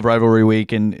rivalries and I love rivalry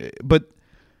week. And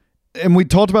we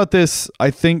talked about this,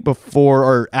 I think, before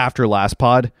or after last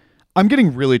pod. I'm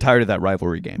getting really tired of that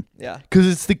rivalry game. Yeah. Because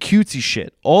it's the cutesy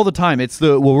shit all the time. It's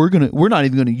we're not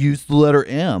even gonna use the letter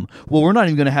M. Well, we're not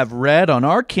even gonna have red on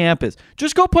our campus.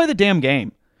 Just go play the damn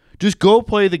game. Just go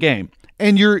play the game.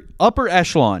 And your upper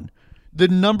echelon, the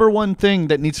number one thing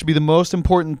that needs to be the most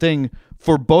important thing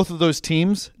for both of those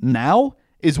teams now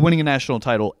is winning a national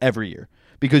title every year.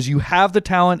 Because you have the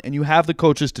talent and you have the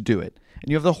coaches to do it.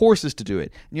 And you have the horses to do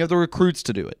it. And you have the recruits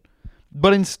to do it.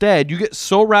 But instead, you get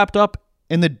so wrapped up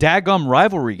in the daggum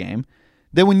rivalry game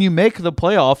that when you make the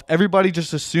playoff, everybody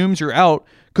just assumes you're out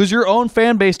because your own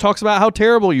fan base talks about how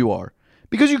terrible you are.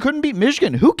 Because you couldn't beat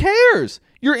Michigan. Who cares?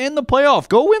 You're in the playoff.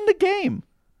 Go win the game.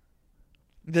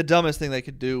 The dumbest thing they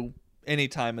could do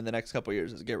anytime in the next couple of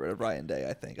years is get rid of Ryan Day,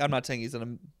 I think. I'm not saying he's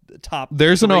in a top.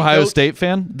 There's an Ohio State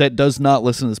fan that does not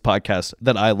listen to this podcast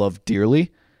that I love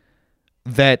dearly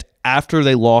that after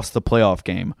they lost the playoff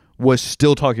game was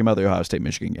still talking about the Ohio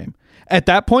State-Michigan game. At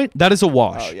that point, that is a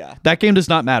wash. Oh, yeah. That game does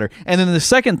not matter. And then the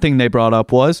second thing they brought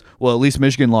up was, well, at least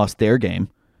Michigan lost their game.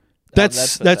 That's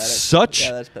such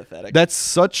pathetic. That's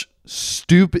such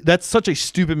stupid. That's such a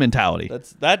stupid mentality.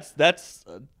 That's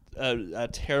a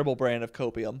terrible brand of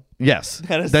copium. Yes,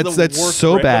 that's worst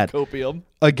so brand bad. Of copium.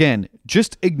 Again,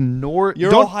 just ignore.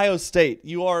 You're Ohio State.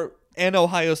 You are an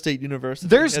Ohio State University.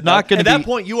 There's not going to be at that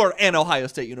point. You are an Ohio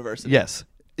State University. Yes.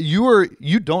 You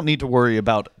don't need to worry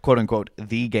about quote unquote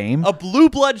the game. A blue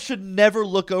blood should never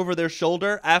look over their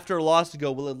shoulder after a loss to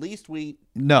go, well, at least we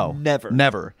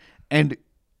never. And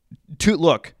to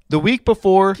look, the week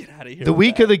before, the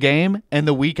week of the game and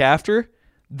the week after,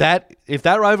 that if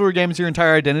that rivalry game is your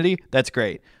entire identity, that's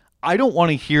great. I don't want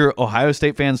to hear Ohio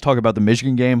State fans talk about the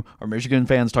Michigan game or Michigan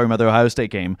fans talking about the Ohio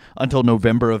State game until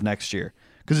November of next year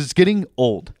because it's getting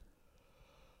old.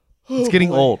 It's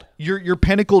getting old. Your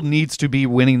pinnacle needs to be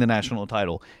winning the national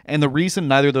title. And the reason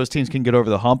neither of those teams can get over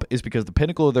the hump is because the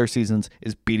pinnacle of their seasons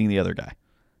is beating the other guy,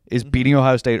 is beating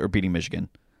Ohio State or beating Michigan.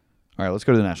 All right, let's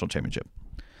go to the national championship.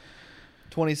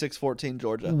 26-14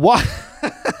 Georgia. Why?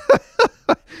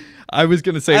 I was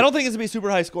going to say, I don't think it's going to be super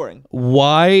high scoring.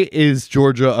 Why is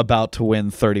Georgia about to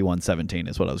win 31-17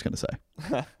 is what I was going to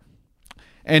say.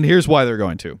 And here's why they're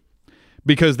going to.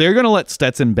 Because they're going to let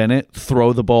Stetson Bennett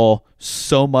throw the ball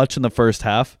so much in the first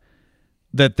half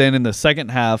that then in the second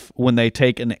half, when they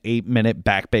take an 8-minute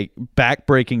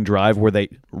back-breaking drive where they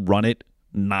run it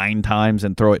 9 times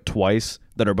and throw it twice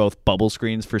that are both bubble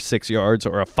screens for 6 yards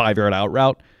or a 5-yard out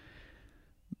route,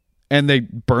 and they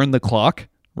burn the clock,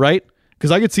 right? Because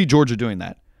I could see Georgia doing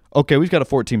that. Okay, we've got a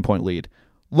 14-point lead.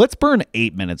 Let's burn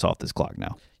 8 minutes off this clock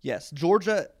now. Yes,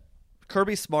 Georgia,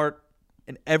 Kirby Smart,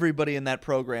 and everybody in that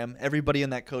program, everybody in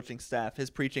that coaching staff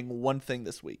is preaching one thing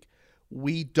this week.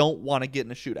 We don't want to get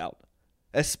in a shootout,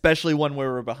 especially one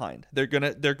where we're behind. They're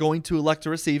going to elect to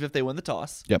receive if they win the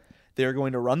toss. Yep. They're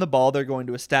going to run the ball. They're going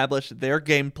to establish their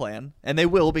game plan, and they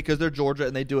will because they're Georgia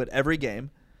and they do it every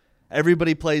game.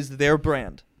 Everybody plays their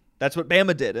brand. That's what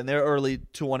Bama did in their early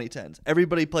 2010s.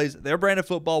 Everybody plays their brand of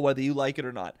football, whether you like it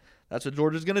or not. That's what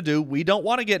Georgia's going to do. We don't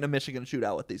want to get in a Michigan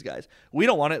shootout with these guys. We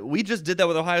don't want it. We just did that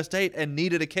with Ohio State and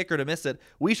needed a kicker to miss it.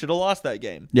 We should have lost that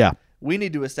game. Yeah. We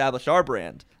need to establish our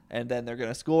brand, and then they're going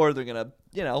to score. They're going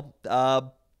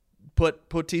to, put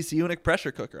TCU in a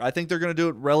pressure cooker. I think they're going to do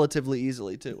it relatively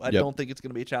easily, too. I don't think it's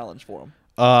going to be a challenge for them.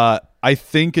 I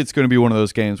think it's going to be one of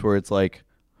those games where it's like,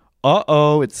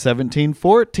 it's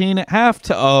 17-14 at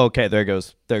half. Okay, there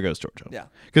goes Georgia. Yeah.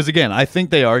 Because, again, I think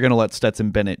they are going to let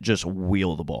Stetson Bennett just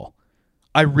wheel the ball.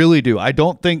 I really do. I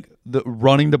don't think the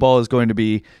running the ball is going to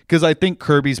be – because I think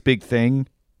Kirby's big thing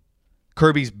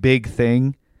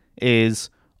is,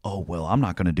 I'm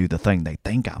not going to do the thing they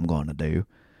think I'm going to do.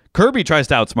 Kirby tries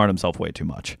to outsmart himself way too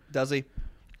much. Does he?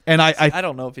 And I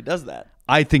don't know if he does that.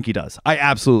 I think he does. I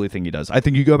absolutely think he does. I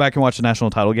think you go back and watch the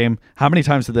national title game. How many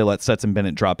times did they let Stetson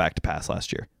Bennett drop back to pass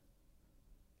last year?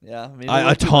 Yeah, I mean,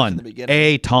 a ton.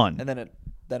 And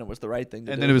then it was the right thing to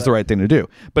do. And then it was the right thing to do.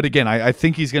 But again, I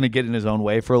think he's going to get in his own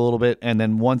way for a little bit. And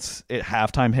then once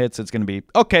halftime hits, it's going to be,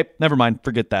 okay, never mind,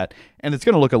 forget that. And it's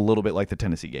going to look a little bit like the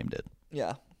Tennessee game did.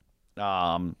 Yeah.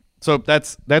 So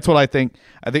that's what I think.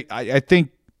 I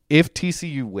think if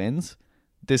TCU wins,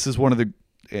 this is one of the,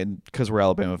 and because we're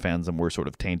Alabama fans and we're sort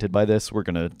of tainted by this, we're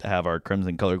going to have our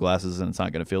crimson color glasses and it's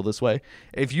not going to feel this way.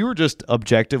 If you were just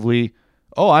objectively,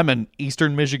 I'm an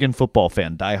Eastern Michigan football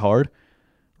fan, die hard,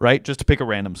 right? Just to pick a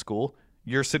random school,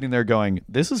 you're sitting there going,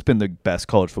 this has been the best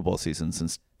college football season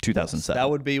since 2007. Yes, that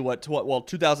would be what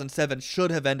 2007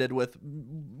 should have ended with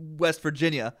West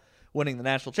Virginia winning the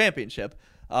national championship.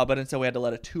 But instead we had to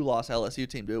let a 2-loss LSU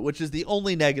team do it, which is the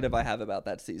only negative I have about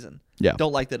that season. Yeah.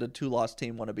 Don't like that a 2-loss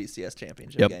team won a BCS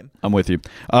championship game. I'm with you.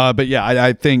 But yeah,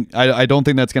 I think I don't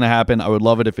think that's going to happen. I would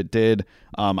love it if it did.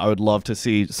 I would love to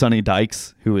see Sonny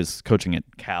Dykes, who is coaching at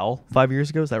Cal 5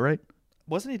 years ago. Is that right?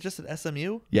 Wasn't he just at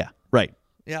SMU? Yeah. Right.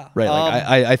 Yeah. Right.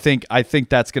 I think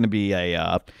that's going to be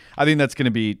I think that's going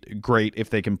to be great if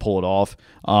they can pull it off.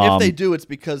 If they do, it's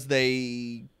because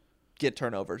they get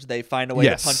turnovers. They find a way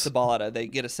to punch the ball out of. They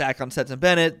get a sack on Stetson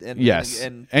Bennett and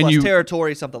plus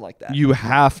territory, something like that. You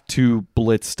have to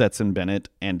blitz Stetson Bennett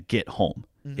and get home.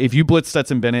 Mm-hmm. If you blitz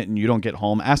Stetson Bennett and you don't get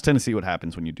home, ask Tennessee what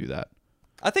happens when you do that.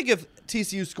 I think if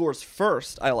TCU scores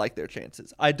first, I like their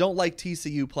chances. I don't like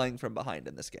TCU playing from behind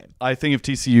in this game. I think if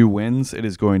TCU wins, it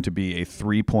is going to be a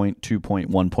 3-point,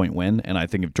 2-point, 1-point win, and I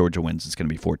think if Georgia wins, it's going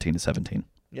to be 14-17.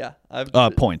 Yeah,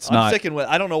 points. I'm sticking with.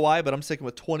 I don't know why, but I'm sticking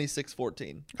with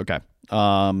 26-14. Okay.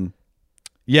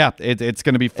 Yeah, it's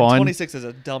going to be fun. And 26 is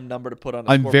a dumb number to put on.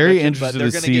 I'm very interested to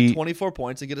see. They're going to get 24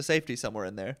 points and get a safety somewhere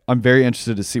in there. I'm very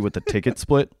interested to see what the ticket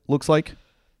split looks like.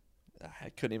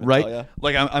 I couldn't even tell you.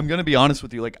 Like I'm going to be honest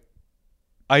with you. Like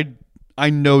I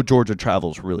know Georgia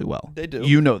travels really well. They do.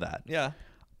 You know that. Yeah.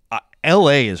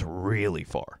 L.A. is really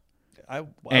far. You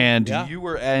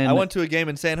were in. I went to a game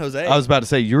in San Jose. I was about to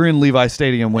say you were in Levi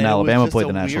Stadium when Alabama played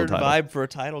the national title. It was just a weird vibe for a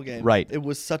title game. Right. It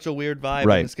was such a weird vibe.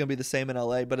 Right. And it's going to be the same in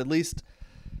LA, but at least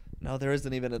no, there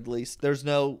isn't even at least. There's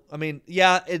no. I mean,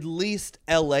 yeah, at least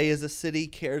LA as a city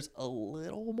cares a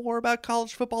little more about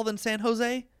college football than San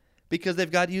Jose because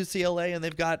they've got UCLA and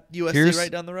they've got USC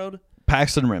right down the road.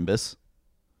 Paxton Rembus,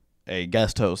 a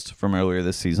guest host from earlier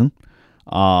this season.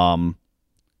 And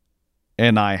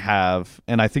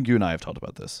I think you and I have talked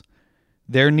about this.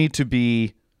 There need to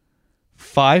be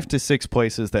 5 to 6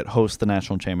 places that host the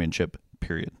national championship,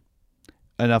 period.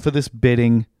 Enough of this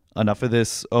bidding. Enough of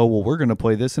this, oh, well, we're going to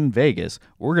play this in Vegas.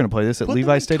 We're going to play this at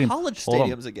Levi Stadium. College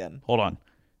stadiums again. Hold on.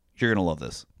 You're going to love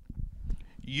this.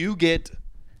 You get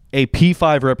a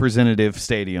P5 representative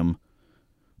stadium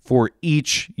for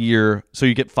each year. So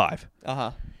you get 5.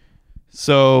 Uh-huh.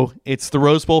 So it's the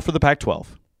Rose Bowl for the Pac-12.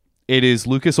 It is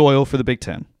Lucas Oil for the Big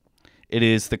Ten. It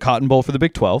is the Cotton Bowl for the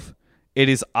Big 12. It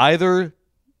is either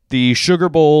the Sugar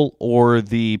Bowl or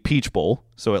the Peach Bowl,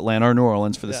 so Atlanta or New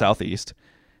Orleans for the Southeast.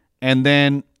 And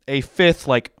then a 5th,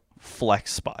 like,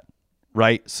 flex spot,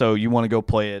 right? So you want to go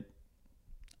play it,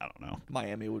 I don't know.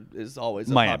 Miami is always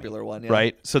a popular one, yeah.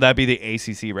 Right? So that'd be the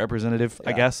ACC representative,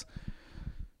 I guess.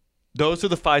 Those are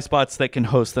the 5 spots that can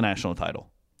host the national title.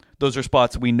 Those are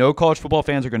spots we know college football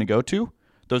fans are going to go to.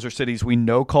 Those are cities we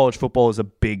know college football is a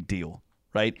big deal,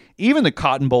 right? Even the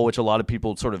Cotton Bowl, which a lot of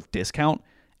people sort of discount,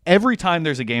 every time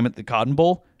there's a game at the Cotton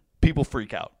Bowl, people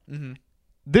freak out. Mm-hmm.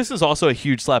 This is also a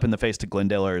huge slap in the face to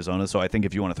Glendale, Arizona, so I think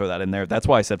if you want to throw that in there, that's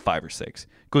why I said 5 or 6,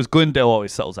 because Glendale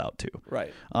always sells out too.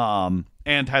 Right.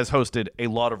 And has hosted a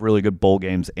lot of really good bowl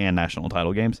games and national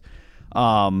title games.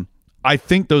 I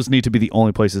think those need to be the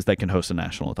only places that can host a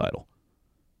national title.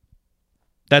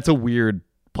 That's a weird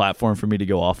platform for me to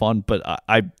go off on, but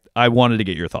I wanted to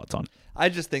get your thoughts on it. I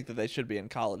just think that they should be in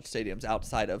college stadiums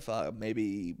outside of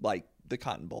maybe like the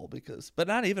Cotton Bowl, but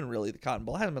not even really the Cotton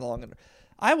Bowl. It hasn't been long enough.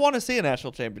 I want to see a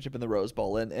national championship in the Rose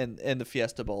Bowl and the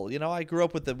Fiesta Bowl. You know, I grew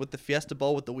up with the Fiesta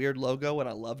Bowl with the weird logo, and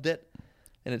I loved it.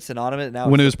 And it's synonymous now.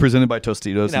 When it was presented by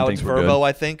Tostitos, now and it's things were Verbo, good.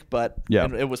 I think, but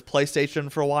it was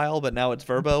PlayStation for a while, but now it's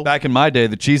Verbo. Back in my day,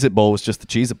 the Cheez-It Bowl was just the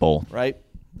Cheez-It Bowl, right?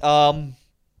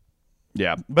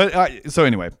 Yeah, but so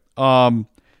anyway,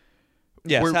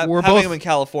 yes, we're having both them in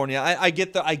California. I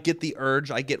get the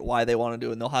urge. I get why they want to do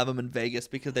it, and they'll have them in Vegas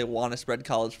because they want to spread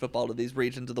college football to these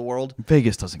regions of the world.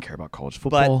 Vegas doesn't care about college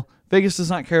football. Vegas does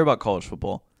not care about college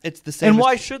football. It's the same. And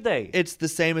why should they? It's the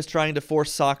same as trying to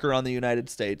force soccer on the United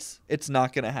States. It's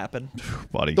not going to happen.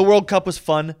 Buddy. The World Cup was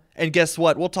fun, and guess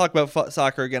what? We'll talk about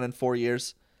soccer again in 4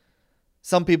 years.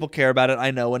 Some people care about it,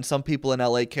 I know, and some people in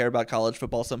LA care about college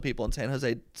football. Some people in San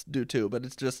Jose do too, but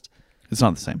it's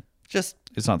not the same.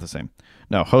 It's not the same.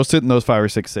 No, host it in those 5 or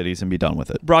 6 cities and be done with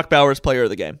it. Brock Bowers, player of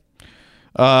the game.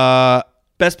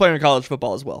 Best player in college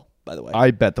football as well, by the way.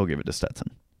 I bet they'll give it to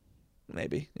Stetson.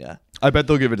 Maybe, yeah. I bet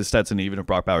they'll give it to Stetson even if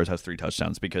Brock Bowers has 3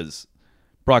 touchdowns, because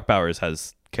Brock Bowers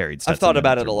has carried Stetson. I've thought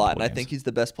about it a lot, and I think he's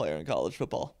the best player in college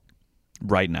football.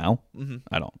 Right now? Mm-hmm.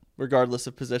 I don't. Regardless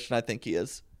of position, I think he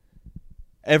is.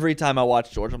 Every time I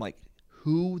watch Georgia, I'm like,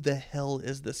 who the hell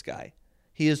is this guy?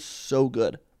 He is so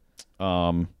good.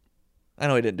 I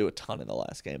know he didn't do a ton in the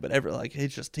last game, but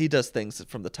he does things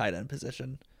from the tight end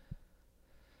position.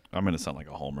 I'm going to sound like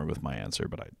a homer with my answer,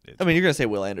 but you're going to say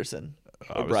Will Anderson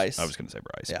or Bryce. I was going to say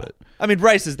Bryce. Yeah. But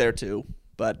Bryce is there too,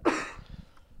 but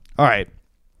all right.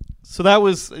 So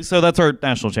that's our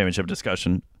national championship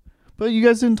discussion. But you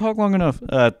guys didn't talk long enough.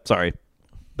 Sorry.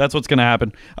 That's what's going to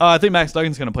happen. I think Max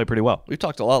Duggan's going to play pretty well. We've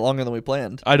talked a lot longer than we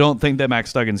planned. I don't think that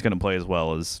Max Duggan's going to play as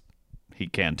well as he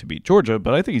can to beat Georgia,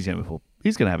 but I think he's going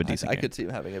to have a decent game. I could see him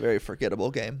having a very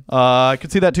forgettable game. I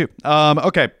could see that too.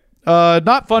 Okay.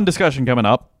 Not fun discussion coming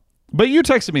up, but you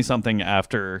texted me something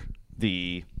after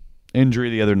the injury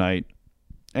the other night,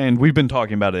 and we've been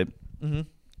talking about it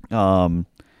for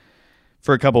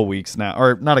a couple of weeks now,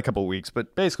 or not a couple of weeks,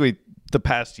 but basically the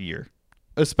past year,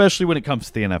 especially when it comes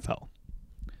to the NFL.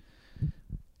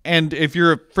 And if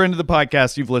you're a friend of the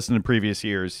podcast, you've listened to previous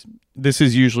years, this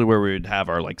is usually where we would have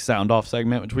our sound off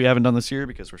segment, which we haven't done this year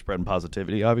because we're spreading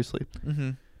positivity, obviously.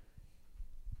 Mm-hmm.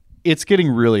 It's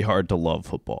getting really hard to love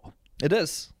football. It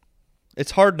is. It's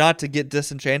hard not to get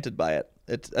disenchanted by it.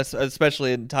 It's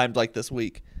especially in times like this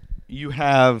week. You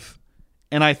have,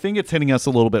 and I think it's hitting us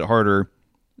a little bit harder,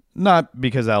 not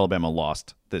because Alabama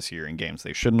lost this year in games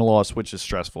they shouldn't have lost, which is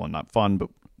stressful and not fun, but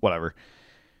whatever.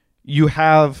 You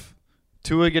have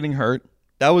Tua getting hurt.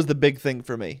 That was the big thing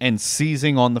for me. And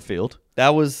seizing on the field.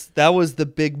 That was the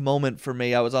big moment for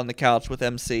me. I was on the couch with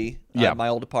MC at my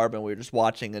old apartment. We were just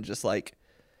watching and just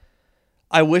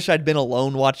I wish I'd been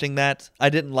alone watching that. I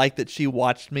didn't like that she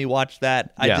watched me watch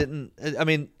that.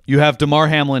 You have DeMar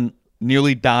Hamlin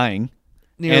nearly dying.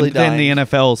 Then the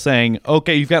NFL saying,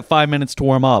 okay, you've got 5 minutes to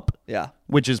warm up. Yeah.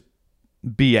 Which is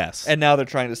BS. And now they're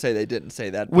trying to say they didn't say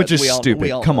that. Which is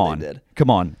stupid. Come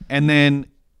on. And then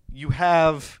you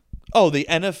have... Oh, the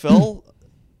NFL...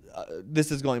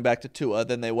 this is going back to Tua.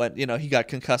 Then they went, he got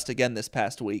concussed again this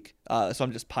past week. So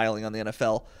I'm just piling on the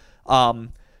NFL.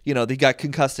 he got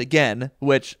concussed again,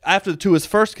 which after Tua's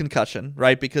first concussion,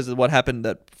 right, because of what happened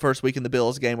that first week in the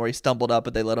Bills game where he stumbled up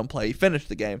but they let him play, he finished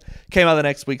the game, came out the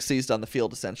next week seized on the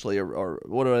field essentially, or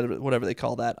whatever they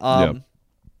call that.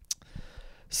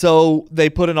 So they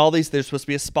put in all these, there's supposed to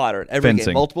be a spotter at every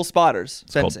game, multiple spotters.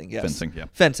 Fencing, yes. Fencing, yeah.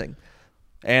 Fencing.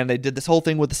 And they did this whole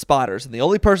thing with the spotters, and the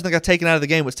only person that got taken out of the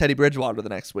game was Teddy Bridgewater the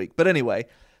next week. But anyway,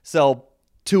 so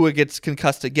Tua gets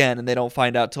concussed again, and they don't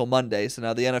find out till Monday. So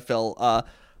now the NFL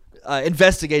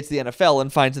investigates the NFL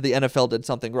and finds that the NFL did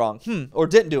something wrong. Or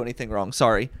didn't do anything wrong,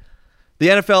 sorry. The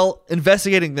NFL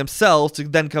investigating themselves to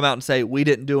then come out and say, we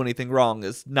didn't do anything wrong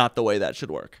is not the way that should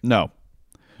work. No,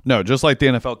 just like the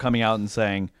NFL coming out and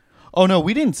saying, oh, no,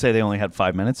 we didn't say they only had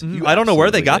 5 minutes. I don't know where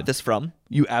they got this from.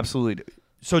 You absolutely did.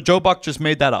 So Joe Buck just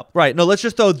made that up. Right. No, let's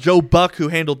just throw Joe Buck, who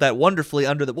handled that wonderfully,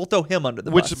 we'll throw him under the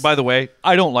bus. Which, by the way,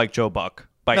 I don't like Joe Buck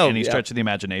by any stretch of the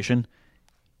imagination.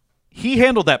 He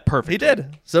handled that perfectly. He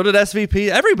did. So did SVP.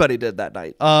 Everybody did that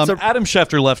night. So Adam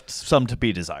Schefter left some to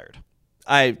be desired.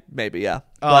 Maybe, yeah.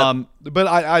 But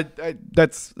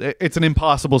it's an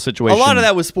impossible situation. A lot of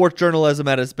that was sports journalism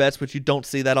at its best, which you don't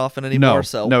see that often anymore.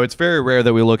 No, it's very rare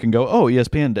that we look and go, oh,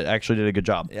 ESPN actually did a good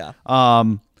job. Yeah.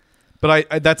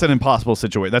 But that's an impossible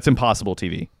situation. That's impossible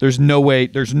TV. There's no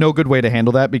good way to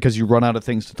handle that because you run out of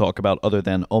things to talk about other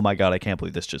than, oh my God, I can't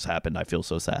believe this just happened. I feel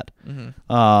so sad.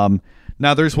 Mm-hmm.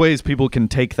 Now, there's ways people can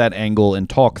take that angle and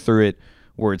talk through it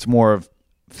where it's more of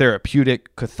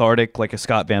therapeutic, cathartic, like a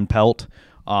Scott Van Pelt.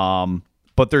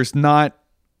 But there's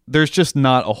just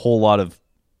not a whole lot of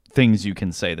things you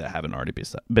can say that haven't already been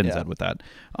said with that.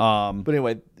 But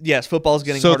anyway, yes, football's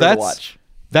getting harder to watch.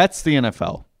 That's the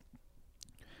NFL.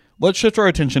 Let's shift our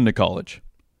attention to college.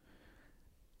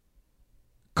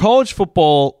 College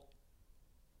football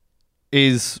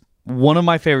is one of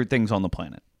my favorite things on the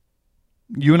planet.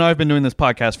 You and I have been doing this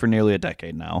podcast for nearly a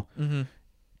decade now. Mm-hmm.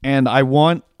 And I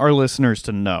want our listeners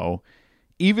to know,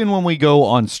 even when we go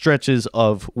on stretches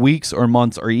of weeks or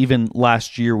months, or even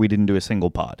last year we didn't do a single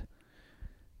pod,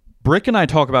 Brick and I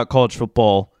talk about college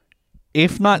football,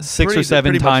 if not six or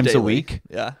seven times a week.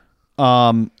 Yeah.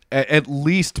 At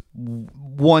least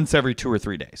once every 2 or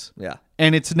 3 days. Yeah.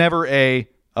 And it's never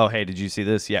oh, hey, did you see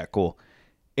this? Yeah, cool.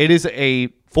 It is at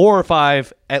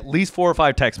least 4 or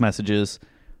 5 text messages,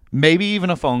 maybe even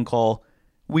a phone call.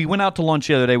 We went out to lunch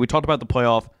the other day. We talked about the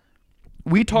playoff.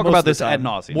 We talk about this ad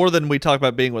nauseum. More than we talk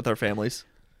about being with our families.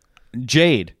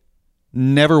 Jade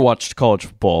never watched college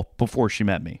football before she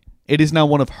met me. It is now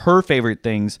one of her favorite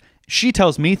things. She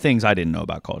tells me things I didn't know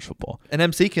about college football. And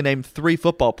MC can name 3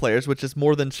 football players, which is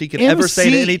more than she could ever say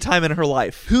at any time in her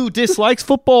life. Who dislikes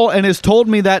football and has told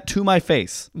me that to my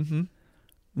face. Mm-hmm.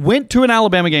 Went to an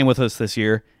Alabama game with us this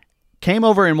year. Came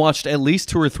over and watched at least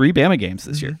 2 or 3 Bama games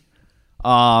this year.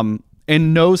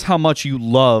 And knows how much you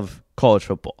love college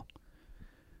football.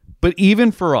 But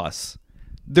even for us,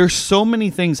 there's so many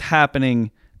things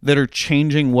happening that are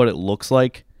changing what it looks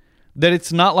like that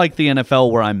it's not like the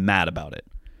NFL where I'm mad about it.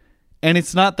 And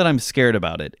it's not that I'm scared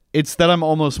about it. It's that I'm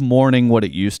almost mourning what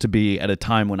it used to be at a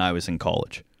time when I was in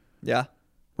college. Yeah.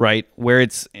 Right? Where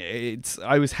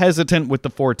I was hesitant with the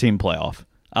 4-team playoff.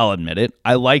 I'll admit it.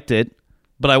 I liked it,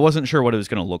 but I wasn't sure what it was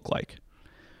going to look like.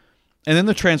 And then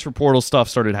the transfer portal stuff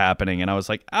started happening, and I was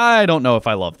like, I don't know if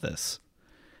I love this.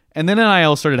 And then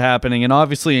NIL started happening, and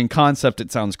obviously in concept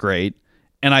it sounds great.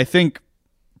 And I think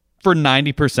for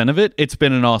 90% of it, it's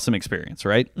been an awesome experience,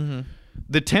 right? Mm-hmm.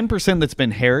 The 10% that's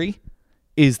been hairy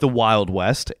is the Wild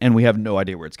West, and we have no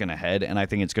idea where it's going to head, and I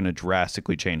think it's going to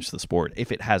drastically change the sport,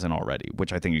 if it hasn't already,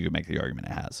 which I think you could make the argument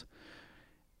it has.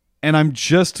 And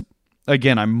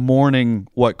I'm mourning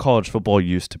what college football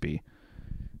used to be.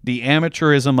 The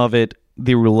amateurism of it,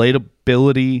 the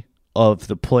relatability of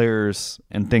the players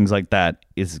and things like that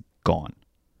is gone,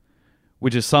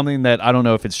 which is something that I don't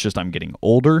know if it's just I'm getting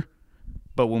older,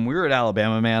 but when we were at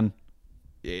Alabama, man,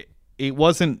 it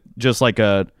wasn't just like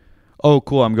oh,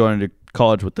 cool, I'm going to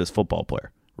college with this football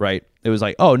player, right? It was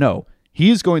like, oh, no,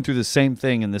 he's going through the same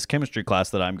thing in this chemistry class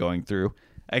that I'm going through,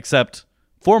 except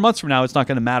 4 months from now, it's not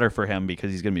going to matter for him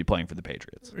because he's going to be playing for the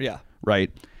Patriots. Yeah.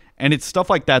 Right? And it's stuff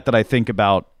like that I think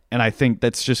about, and I think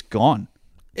that's just gone.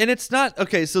 And it's not,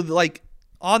 okay, so like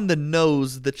on the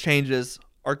nose, the changes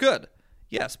are good.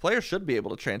 Yes, players should be able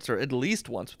to transfer at least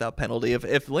once without penalty.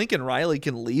 If Lincoln Riley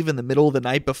can leave in the middle of the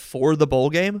night before the bowl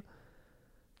game,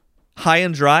 high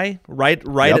and dry, right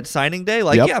at signing day,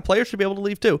 yeah, players should be able to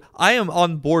leave too. I am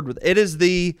on board with it. It is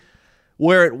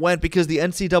where it went because the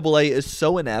NCAA is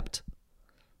so inept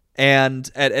and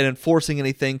at enforcing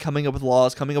anything, coming up with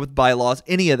laws, coming up with bylaws,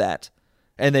 any of that.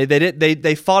 And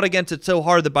they fought against it so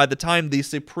hard that by the time the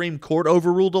Supreme Court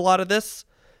overruled a lot of this,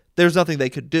 there's nothing they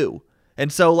could do.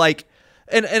 And so, like,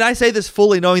 and I say this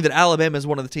fully knowing that Alabama is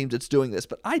one of the teams that's doing this,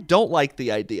 but I don't like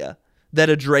the idea that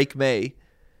a Drake May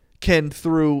can,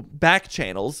 through back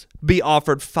channels, be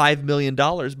offered $5 million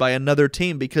by another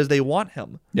team because they want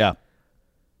him. Yeah.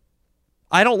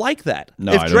 I don't like that.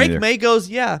 No, if I don't Drake either. May goes,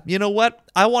 yeah, you know what?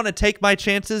 I want to take my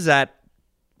chances at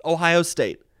Ohio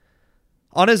State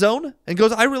on his own and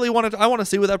goes, I want to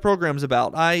see what that program's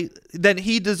about. Then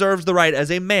he deserves the right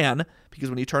as a man, because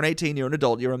when you turn 18, you're an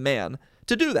adult, you're a man,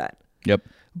 to do that. Yep.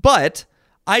 But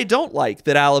I don't like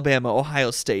that Alabama, Ohio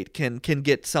State can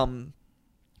get some,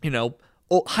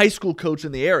 high school coach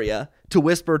in the area to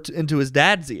whisper into his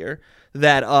dad's ear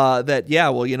that yeah,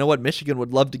 well, you know what, Michigan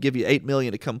would love to give you $8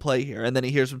 million to come play here, and then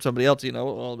he hears from somebody else,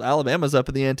 well, Alabama's up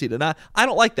in the ante tonight. I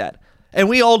don't like that, and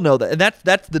we all know that, and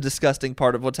that's the disgusting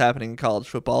part of what's happening in college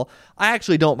football. I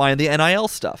actually don't mind the NIL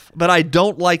stuff, but I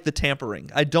don't like the tampering.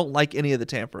 I don't like any of the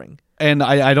tampering, and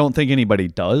I don't think anybody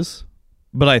does,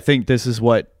 but I think this is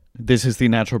the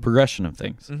natural progression of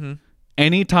things. Mm-hmm.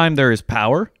 Anytime there is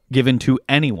power given to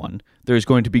anyone, there's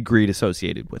going to be greed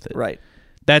associated with it. Right.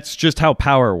 That's just how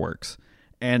power works.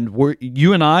 And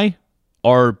you and I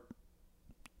are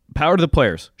power to the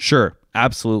players. Sure,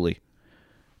 absolutely.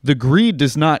 The greed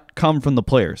does not come from the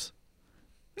players.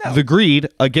 No. The greed,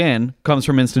 again, comes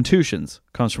from institutions,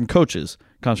 comes from coaches,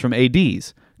 comes from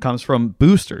ADs, comes from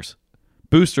boosters.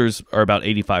 Boosters are about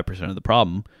 85% of the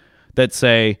problem that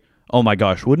say, oh my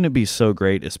gosh, wouldn't it be so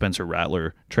great if Spencer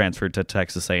Rattler transferred to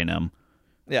Texas A&M?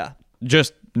 Yeah.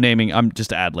 Just naming, I'm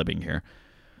just ad-libbing here.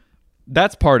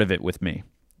 That's part of it with me.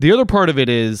 The other part of it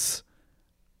is,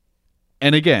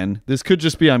 and again, this could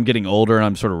just be I'm getting older and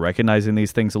I'm sort of recognizing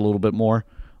these things a little bit more.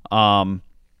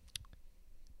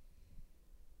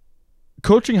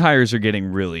 Coaching hires are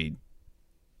getting really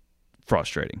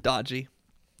frustrating. Dodgy.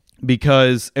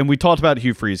 Because, and we talked about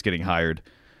Hugh Freeze getting hired,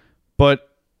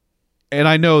 and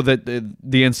I know that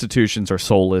the institutions are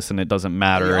soulless and it doesn't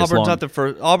matter. Auburn's not the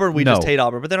first. Auburn, we just hate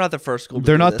Auburn, but they're not the first school to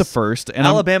They're do not this. the first. And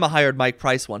Alabama hired Mike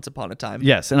Price once upon a time.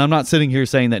 Yes, and I'm not sitting here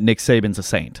saying that Nick Saban's a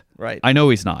saint. Right. I know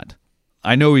he's not.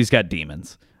 I know he's got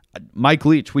demons. Mike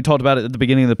Leach, we talked about it at the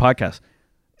beginning of the podcast.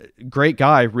 Great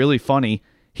guy, really funny.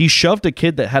 He shoved a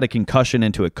kid that had a concussion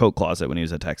into a coat closet when he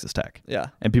was at Texas Tech. Yeah.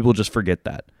 And people just forget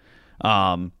that.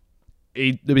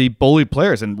 He bullied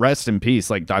players, and rest in peace.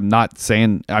 Like, I'm not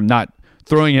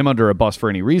throwing him under a bus for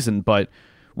any reason, but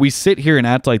we sit here and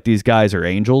act like these guys are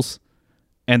angels,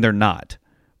 and they're not.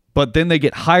 But then they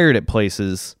get hired at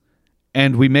places,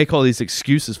 and we make all these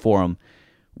excuses for them,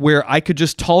 where I could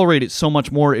just tolerate it so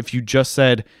much more if you just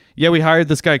said, yeah, we hired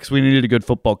this guy because we needed a good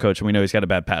football coach, and we know he's got a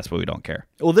bad pass, but we don't care.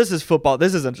 Well, this is football.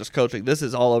 This isn't just coaching. This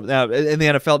is all over. Now, in the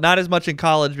NFL, not as much in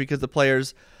college because the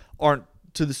players aren't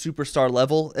to the superstar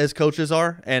level as coaches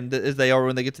are, and as they are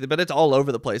when they get to but it's all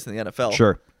over the place in the NFL.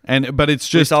 Sure. But it's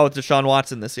just, we saw with Deshaun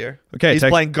Watson this year. Okay, he's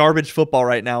playing garbage football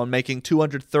right now and making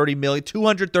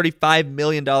 $235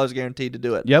 million guaranteed to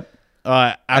do it. Yep.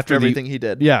 After everything he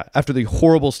did. Yeah, after the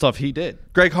horrible stuff he did.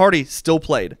 Greg Hardy still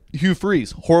played. Hugh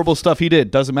Freeze, horrible stuff he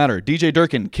did, doesn't matter. DJ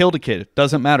Durkin killed a kid,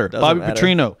 doesn't matter. Bobby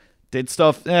Petrino did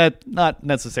stuff not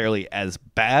necessarily as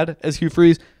bad as Hugh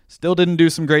Freeze, still didn't do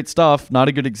some great stuff, not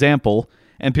a good example.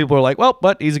 And people are like, well,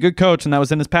 but he's a good coach, and that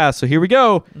was in his past, so here we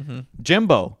go. Mm-hmm.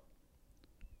 Jimbo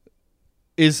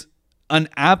is an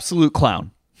absolute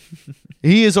clown.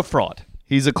 He is a fraud.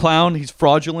 He's a clown, he's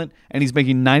fraudulent, and he's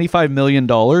making $95 million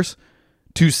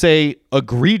to say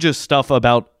egregious stuff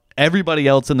about everybody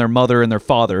else and their mother and their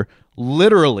father,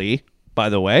 literally, by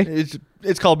the way.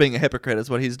 It's called being a hypocrite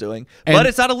is what he's doing. But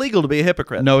it's not illegal to be a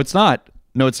hypocrite. No, it's not.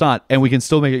 No, it's not. And we can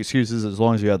still make excuses as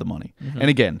long as you have the money. Mm-hmm. And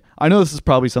again, I know this is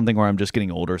probably something where I'm just getting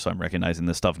older, so I'm recognizing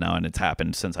this stuff now, and it's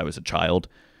happened since I was a child.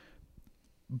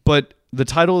 But the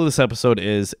title of this episode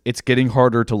is, It's Getting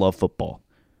Harder to Love Football.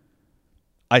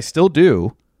 I still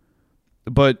do,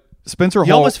 but Spencer Hall...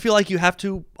 You almost feel like you have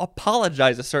to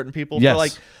apologize to certain people for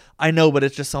like, I know, but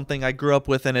it's just something I grew up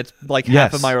with, and it's like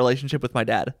half of my relationship with my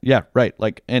dad. Yeah, right.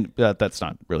 Like, and that's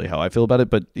not really how I feel about it.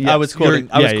 But yes, I was quoting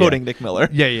Nick Miller.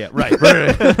 Yeah, right.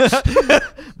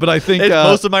 But I think it's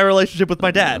most of my relationship with my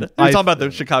dad. We're talking about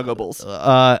the Chicago Bulls.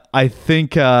 I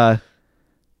think I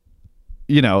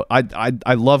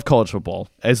love college football.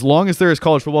 As long as there is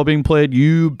college football being played,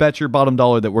 you bet your bottom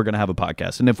dollar that we're going to have a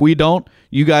podcast. And if we don't,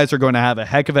 you guys are going to have a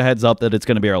heck of a heads up that it's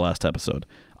going to be our last episode.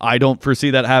 I don't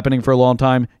foresee that happening for a long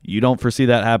time. You don't foresee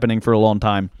that happening for a long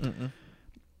time. Mm-mm.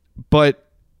 But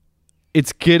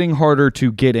it's getting harder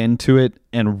to get into it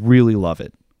and really love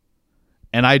it.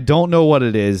 And I don't know what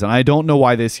it is, and I don't know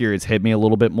why this year it's hit me a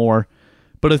little bit more.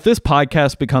 But if this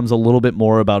podcast becomes a little bit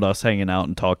more about us hanging out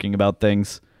and talking about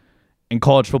things, and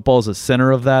college football is the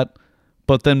center of that,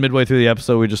 But then midway through the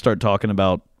episode, we just start talking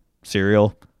about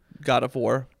cereal. God of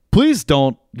War. Please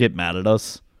don't get mad at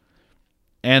us.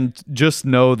 And just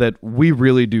know that we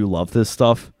really do love this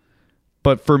stuff.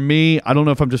 But for me, I don't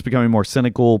know if I'm just becoming more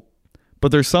cynical,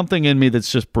 but there's something in me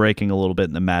that's just breaking a little bit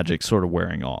and the magic's sort of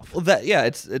wearing off. Well, that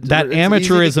it's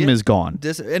amateurism is gone. But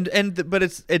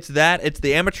it's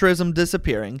the amateurism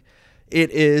disappearing. It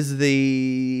is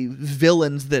the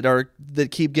villains that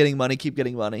keep getting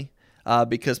money,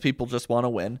 because people just want to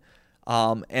win.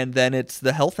 And then it's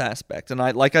the health aspect. And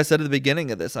like I said at the beginning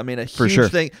of this, I mean, a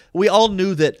huge thing. We all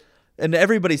knew that, and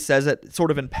everybody says it sort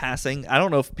of in passing. I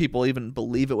don't know if people even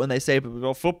believe it when they say it,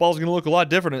 but football's going to look a lot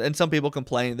different. And some people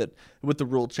complain that with the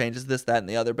rule changes, this, that, and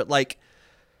the other. But like,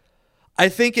 I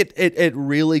think it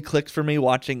really clicked for me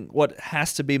watching what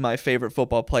has to be my favorite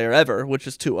football player ever, which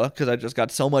is Tua, because I just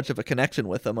got so much of a connection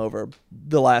with him over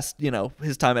the last,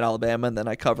 his time at Alabama, and then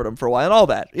I covered him for a while and all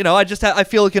that. I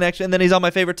feel a connection, and then he's on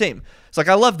my favorite team. It's like,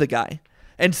 I love the guy.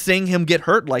 And seeing him get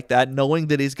hurt like that, knowing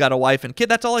that he's got a wife and kid,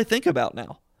 that's all I think about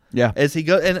now. Yeah. As he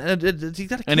goes, and he's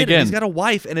got a kid, and he's got a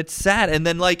wife, and it's sad. And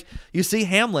then, like, you see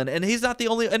Hamlin, and he's not the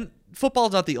only, and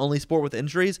football's not the only sport with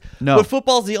injuries. No. But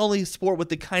football's the only sport with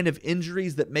the kind of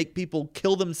injuries that make people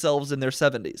kill themselves in their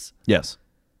 70s. Yes.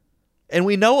 And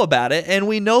we know about it, and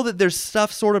we know that there's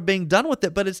stuff sort of being done with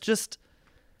it, but it's just...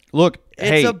 Look,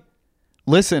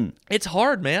 listen. It's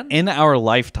hard, man. In our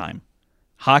lifetime,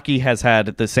 hockey has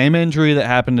had the same injury that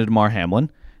happened to Damar Hamlin.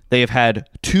 They have had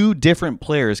 2 different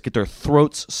players get their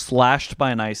throats slashed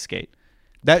by an ice skate.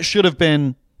 That should have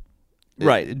been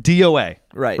DOA.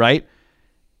 Right?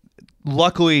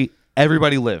 Luckily,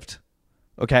 everybody lived.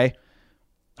 Okay?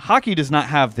 Hockey does not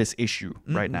have this issue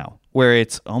right now where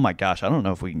it's, oh my gosh, I don't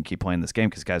know if we can keep playing this game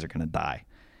because guys are going to die.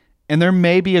 And there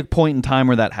may be a point in time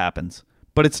where that happens,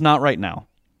 but it's not right now.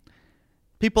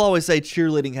 People always say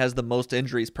cheerleading has the most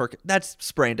injuries per... That's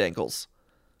sprained ankles.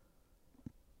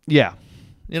 Yeah.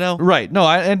 Right.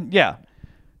 No,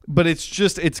 but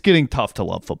it's getting tough to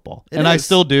love football. I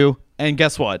still do. And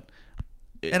guess what?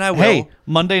 And I will. Hey,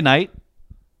 Monday night,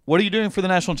 what are you doing for the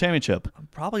national championship? I'm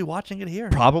probably watching it here.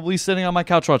 Probably sitting on my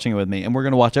couch watching it with me. And we're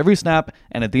going to watch every snap.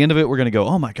 And at the end of it, we're going to go,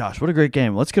 oh my gosh, what a great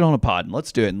game. Let's get on a pod and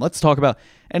let's do it. And let's talk about,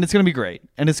 and it's going to be great.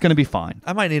 And it's going to be fine.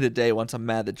 I might need a day once I'm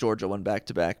mad that Georgia won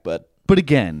back-to-back, but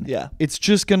again, it's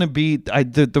just going to be,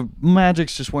 the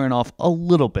magic's just wearing off a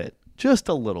little bit. Just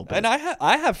a little bit. And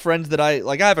I have friends that I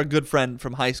have a good friend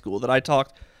from high school that I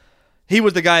talked. He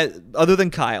was the guy, other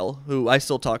than Kyle, who I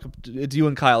still talk. It's you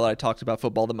and Kyle that I talked about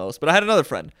football the most. But I had another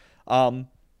friend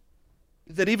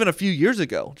that even a few years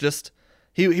ago, just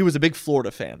he was a big Florida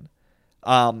fan.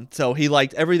 So he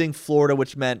liked everything Florida,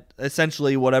 which meant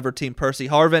essentially whatever team Percy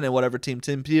Harvin and whatever team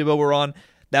Tim Tebow were on.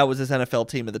 That was his NFL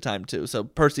team at the time, too. So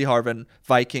Percy Harvin,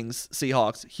 Vikings,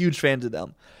 Seahawks, huge fans of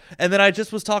them. And then I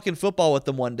just was talking football with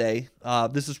them one day.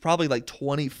 This is probably like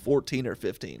 2014 or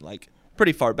 15, like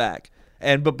pretty far back.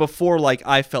 But before like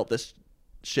I felt this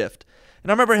shift.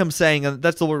 And I remember him saying, and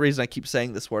that's the reason I keep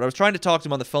saying this word. I was trying to talk to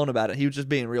him on the phone about it. He was just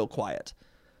being real quiet.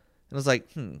 And I was like,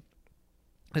 I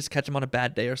just catch him on a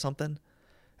bad day or something.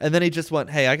 And then he just went,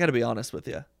 hey, I got to be honest with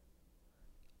you.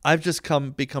 I've just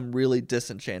become really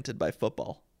disenchanted by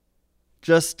football.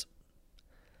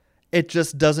 It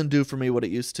just doesn't do for me what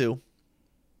it used to.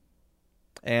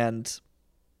 And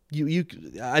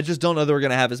I just don't know that we're going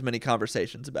to have as many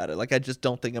conversations about it. Like, I just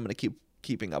don't think I'm going to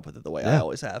keeping up with it the way I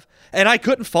always have. And I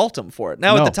couldn't fault him for it.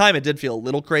 Now, at the time, it did feel a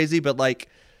little crazy, but like,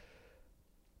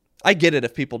 I get it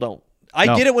if people don't. I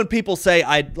get it when people say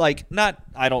I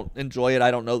don't enjoy it. I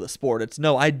don't know the sport. It's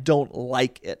no, I don't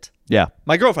like it. Yeah.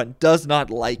 My girlfriend does not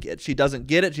like it. She doesn't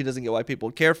get it. She doesn't get why people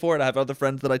care for it. I have other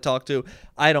friends that I talk to.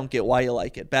 I don't get why you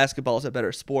like it. Basketball is a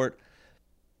better sport.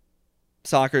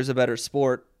 Soccer is a better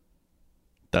sport.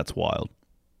 That's wild.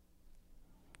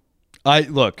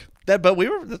 That's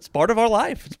part of our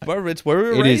life. It's where we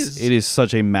were raised. It is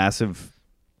such a massive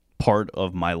part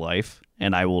of my life,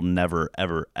 and I will never,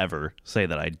 ever, ever say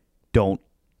that I don't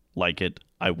like it.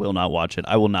 I will not watch it.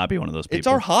 I will not be one of those people. It's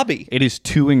our hobby. It is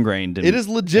too ingrained in it is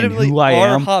legitimately who I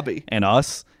our am hobby. And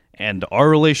us, and our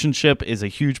relationship is a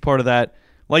huge part of that.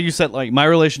 Like you said, like my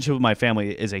relationship with my family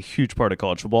is a huge part of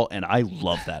college football, and I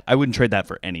love that. I wouldn't trade that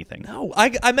for anything. No,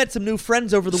 I met some new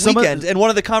friends over the weekend, and one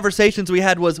of the conversations we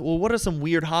had was, well, what are some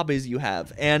weird hobbies you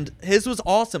have? And his was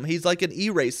awesome. He's like an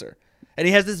e-racer, and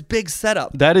he has this big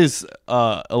setup. That is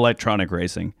electronic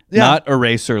racing, not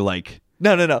eraser like...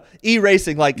 No.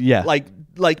 E-racing, but he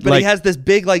has this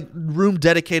big like room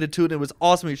dedicated to it. And it was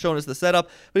awesome. He was showing us the setup.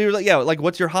 But he was like,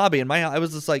 what's your hobby? And I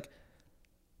was just like,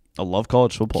 I love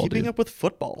college football. Keeping up with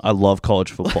football. I love college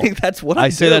football. Like, that's what I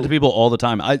do. say that to people all the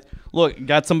time. I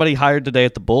got somebody hired today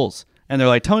at the Bulls, and they're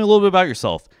like, tell me a little bit about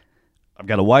yourself. I've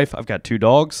got a wife. I've got 2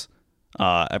 dogs.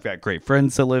 I've got great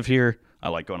friends that live here. I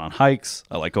like going on hikes.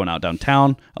 I like going out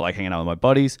downtown. I like hanging out with my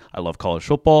buddies. I love college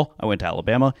football. I went to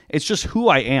Alabama. It's just who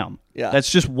I am. Yeah.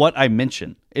 That's just what I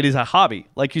mention. It is a hobby,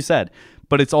 like you said,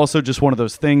 but it's also just one of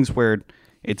those things where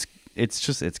it's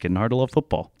getting hard to love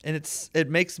football. And it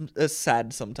makes us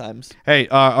sad sometimes. Hey,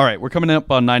 all right, we're coming up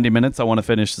on 90 minutes. I want to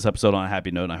finish this episode on a happy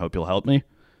note, and I hope you'll help me.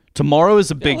 Tomorrow is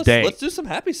a big day. Let's do some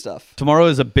happy stuff. Tomorrow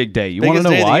is a big day. You want to know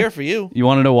Biggest day why? of the year for you. You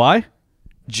want to know why?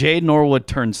 Jade Norwood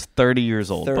turns 30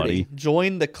 years old, 30. buddy.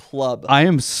 Join the club. I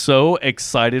am so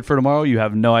excited for tomorrow. You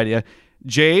have no idea.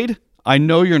 Jade, I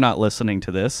know you're not listening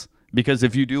to this, because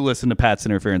if you do listen to Pat's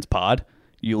Interference Pod,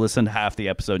 you listen to half the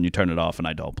episode and you turn it off, and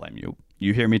I don't blame you.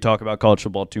 You hear me talk about college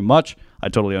football too much. I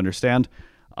totally understand.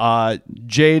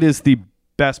 Jade is the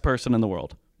best person in the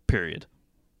world, period.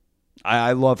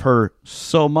 I love her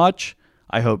so much.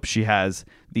 I hope she has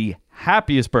the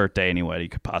happiest birthday anybody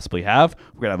could possibly have.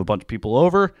 We're going to have a bunch of people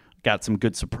over. Got some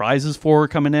good surprises for her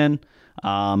coming in.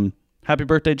 Happy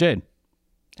birthday, Jade.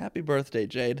 Happy birthday,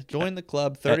 Jade. Join the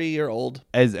club, 30-year-old.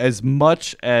 As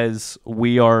much as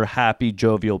we are happy,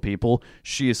 jovial people,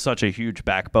 she is such a huge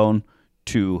backbone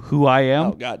to who I am.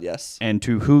 Oh, God, yes. And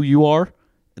to who you are,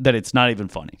 that it's not even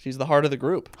funny. She's the heart of the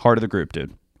group. Heart of the group,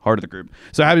 dude. Heart of the group.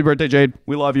 So happy birthday, Jade.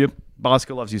 We love you.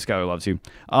 Bosco loves you. Skylar loves you.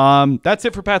 That's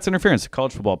it for Pat's Interference, a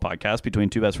college football podcast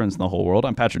between 2 best friends in the whole world.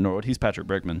 I'm Patrick Norwood. He's Patrick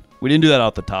Brickman. We didn't do that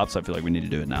off the top, so I feel like we need to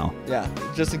do it now. Yeah,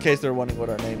 just in case they're wondering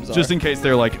what our names are. Just in case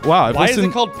they're like, wow, why is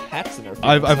it called Pat's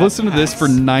Interference? I've listened to this for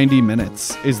 90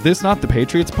 minutes. Is this not the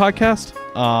Patriots podcast?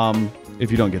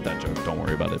 If you don't get that joke, don't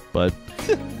worry about it. But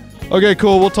okay,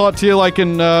 cool. We'll talk to you like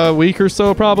in a week or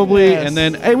so, probably. Yes. And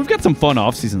then, hey, we've got some fun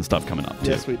off-season stuff coming up,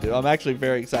 too. Yes, we do. I'm actually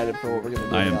very excited for what we're going to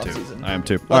do in the offseason. I am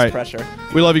too. Less All right. pressure.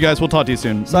 We love you guys. We'll talk to you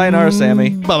soon. Sayonara,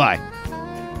 Sammy. Bye-bye.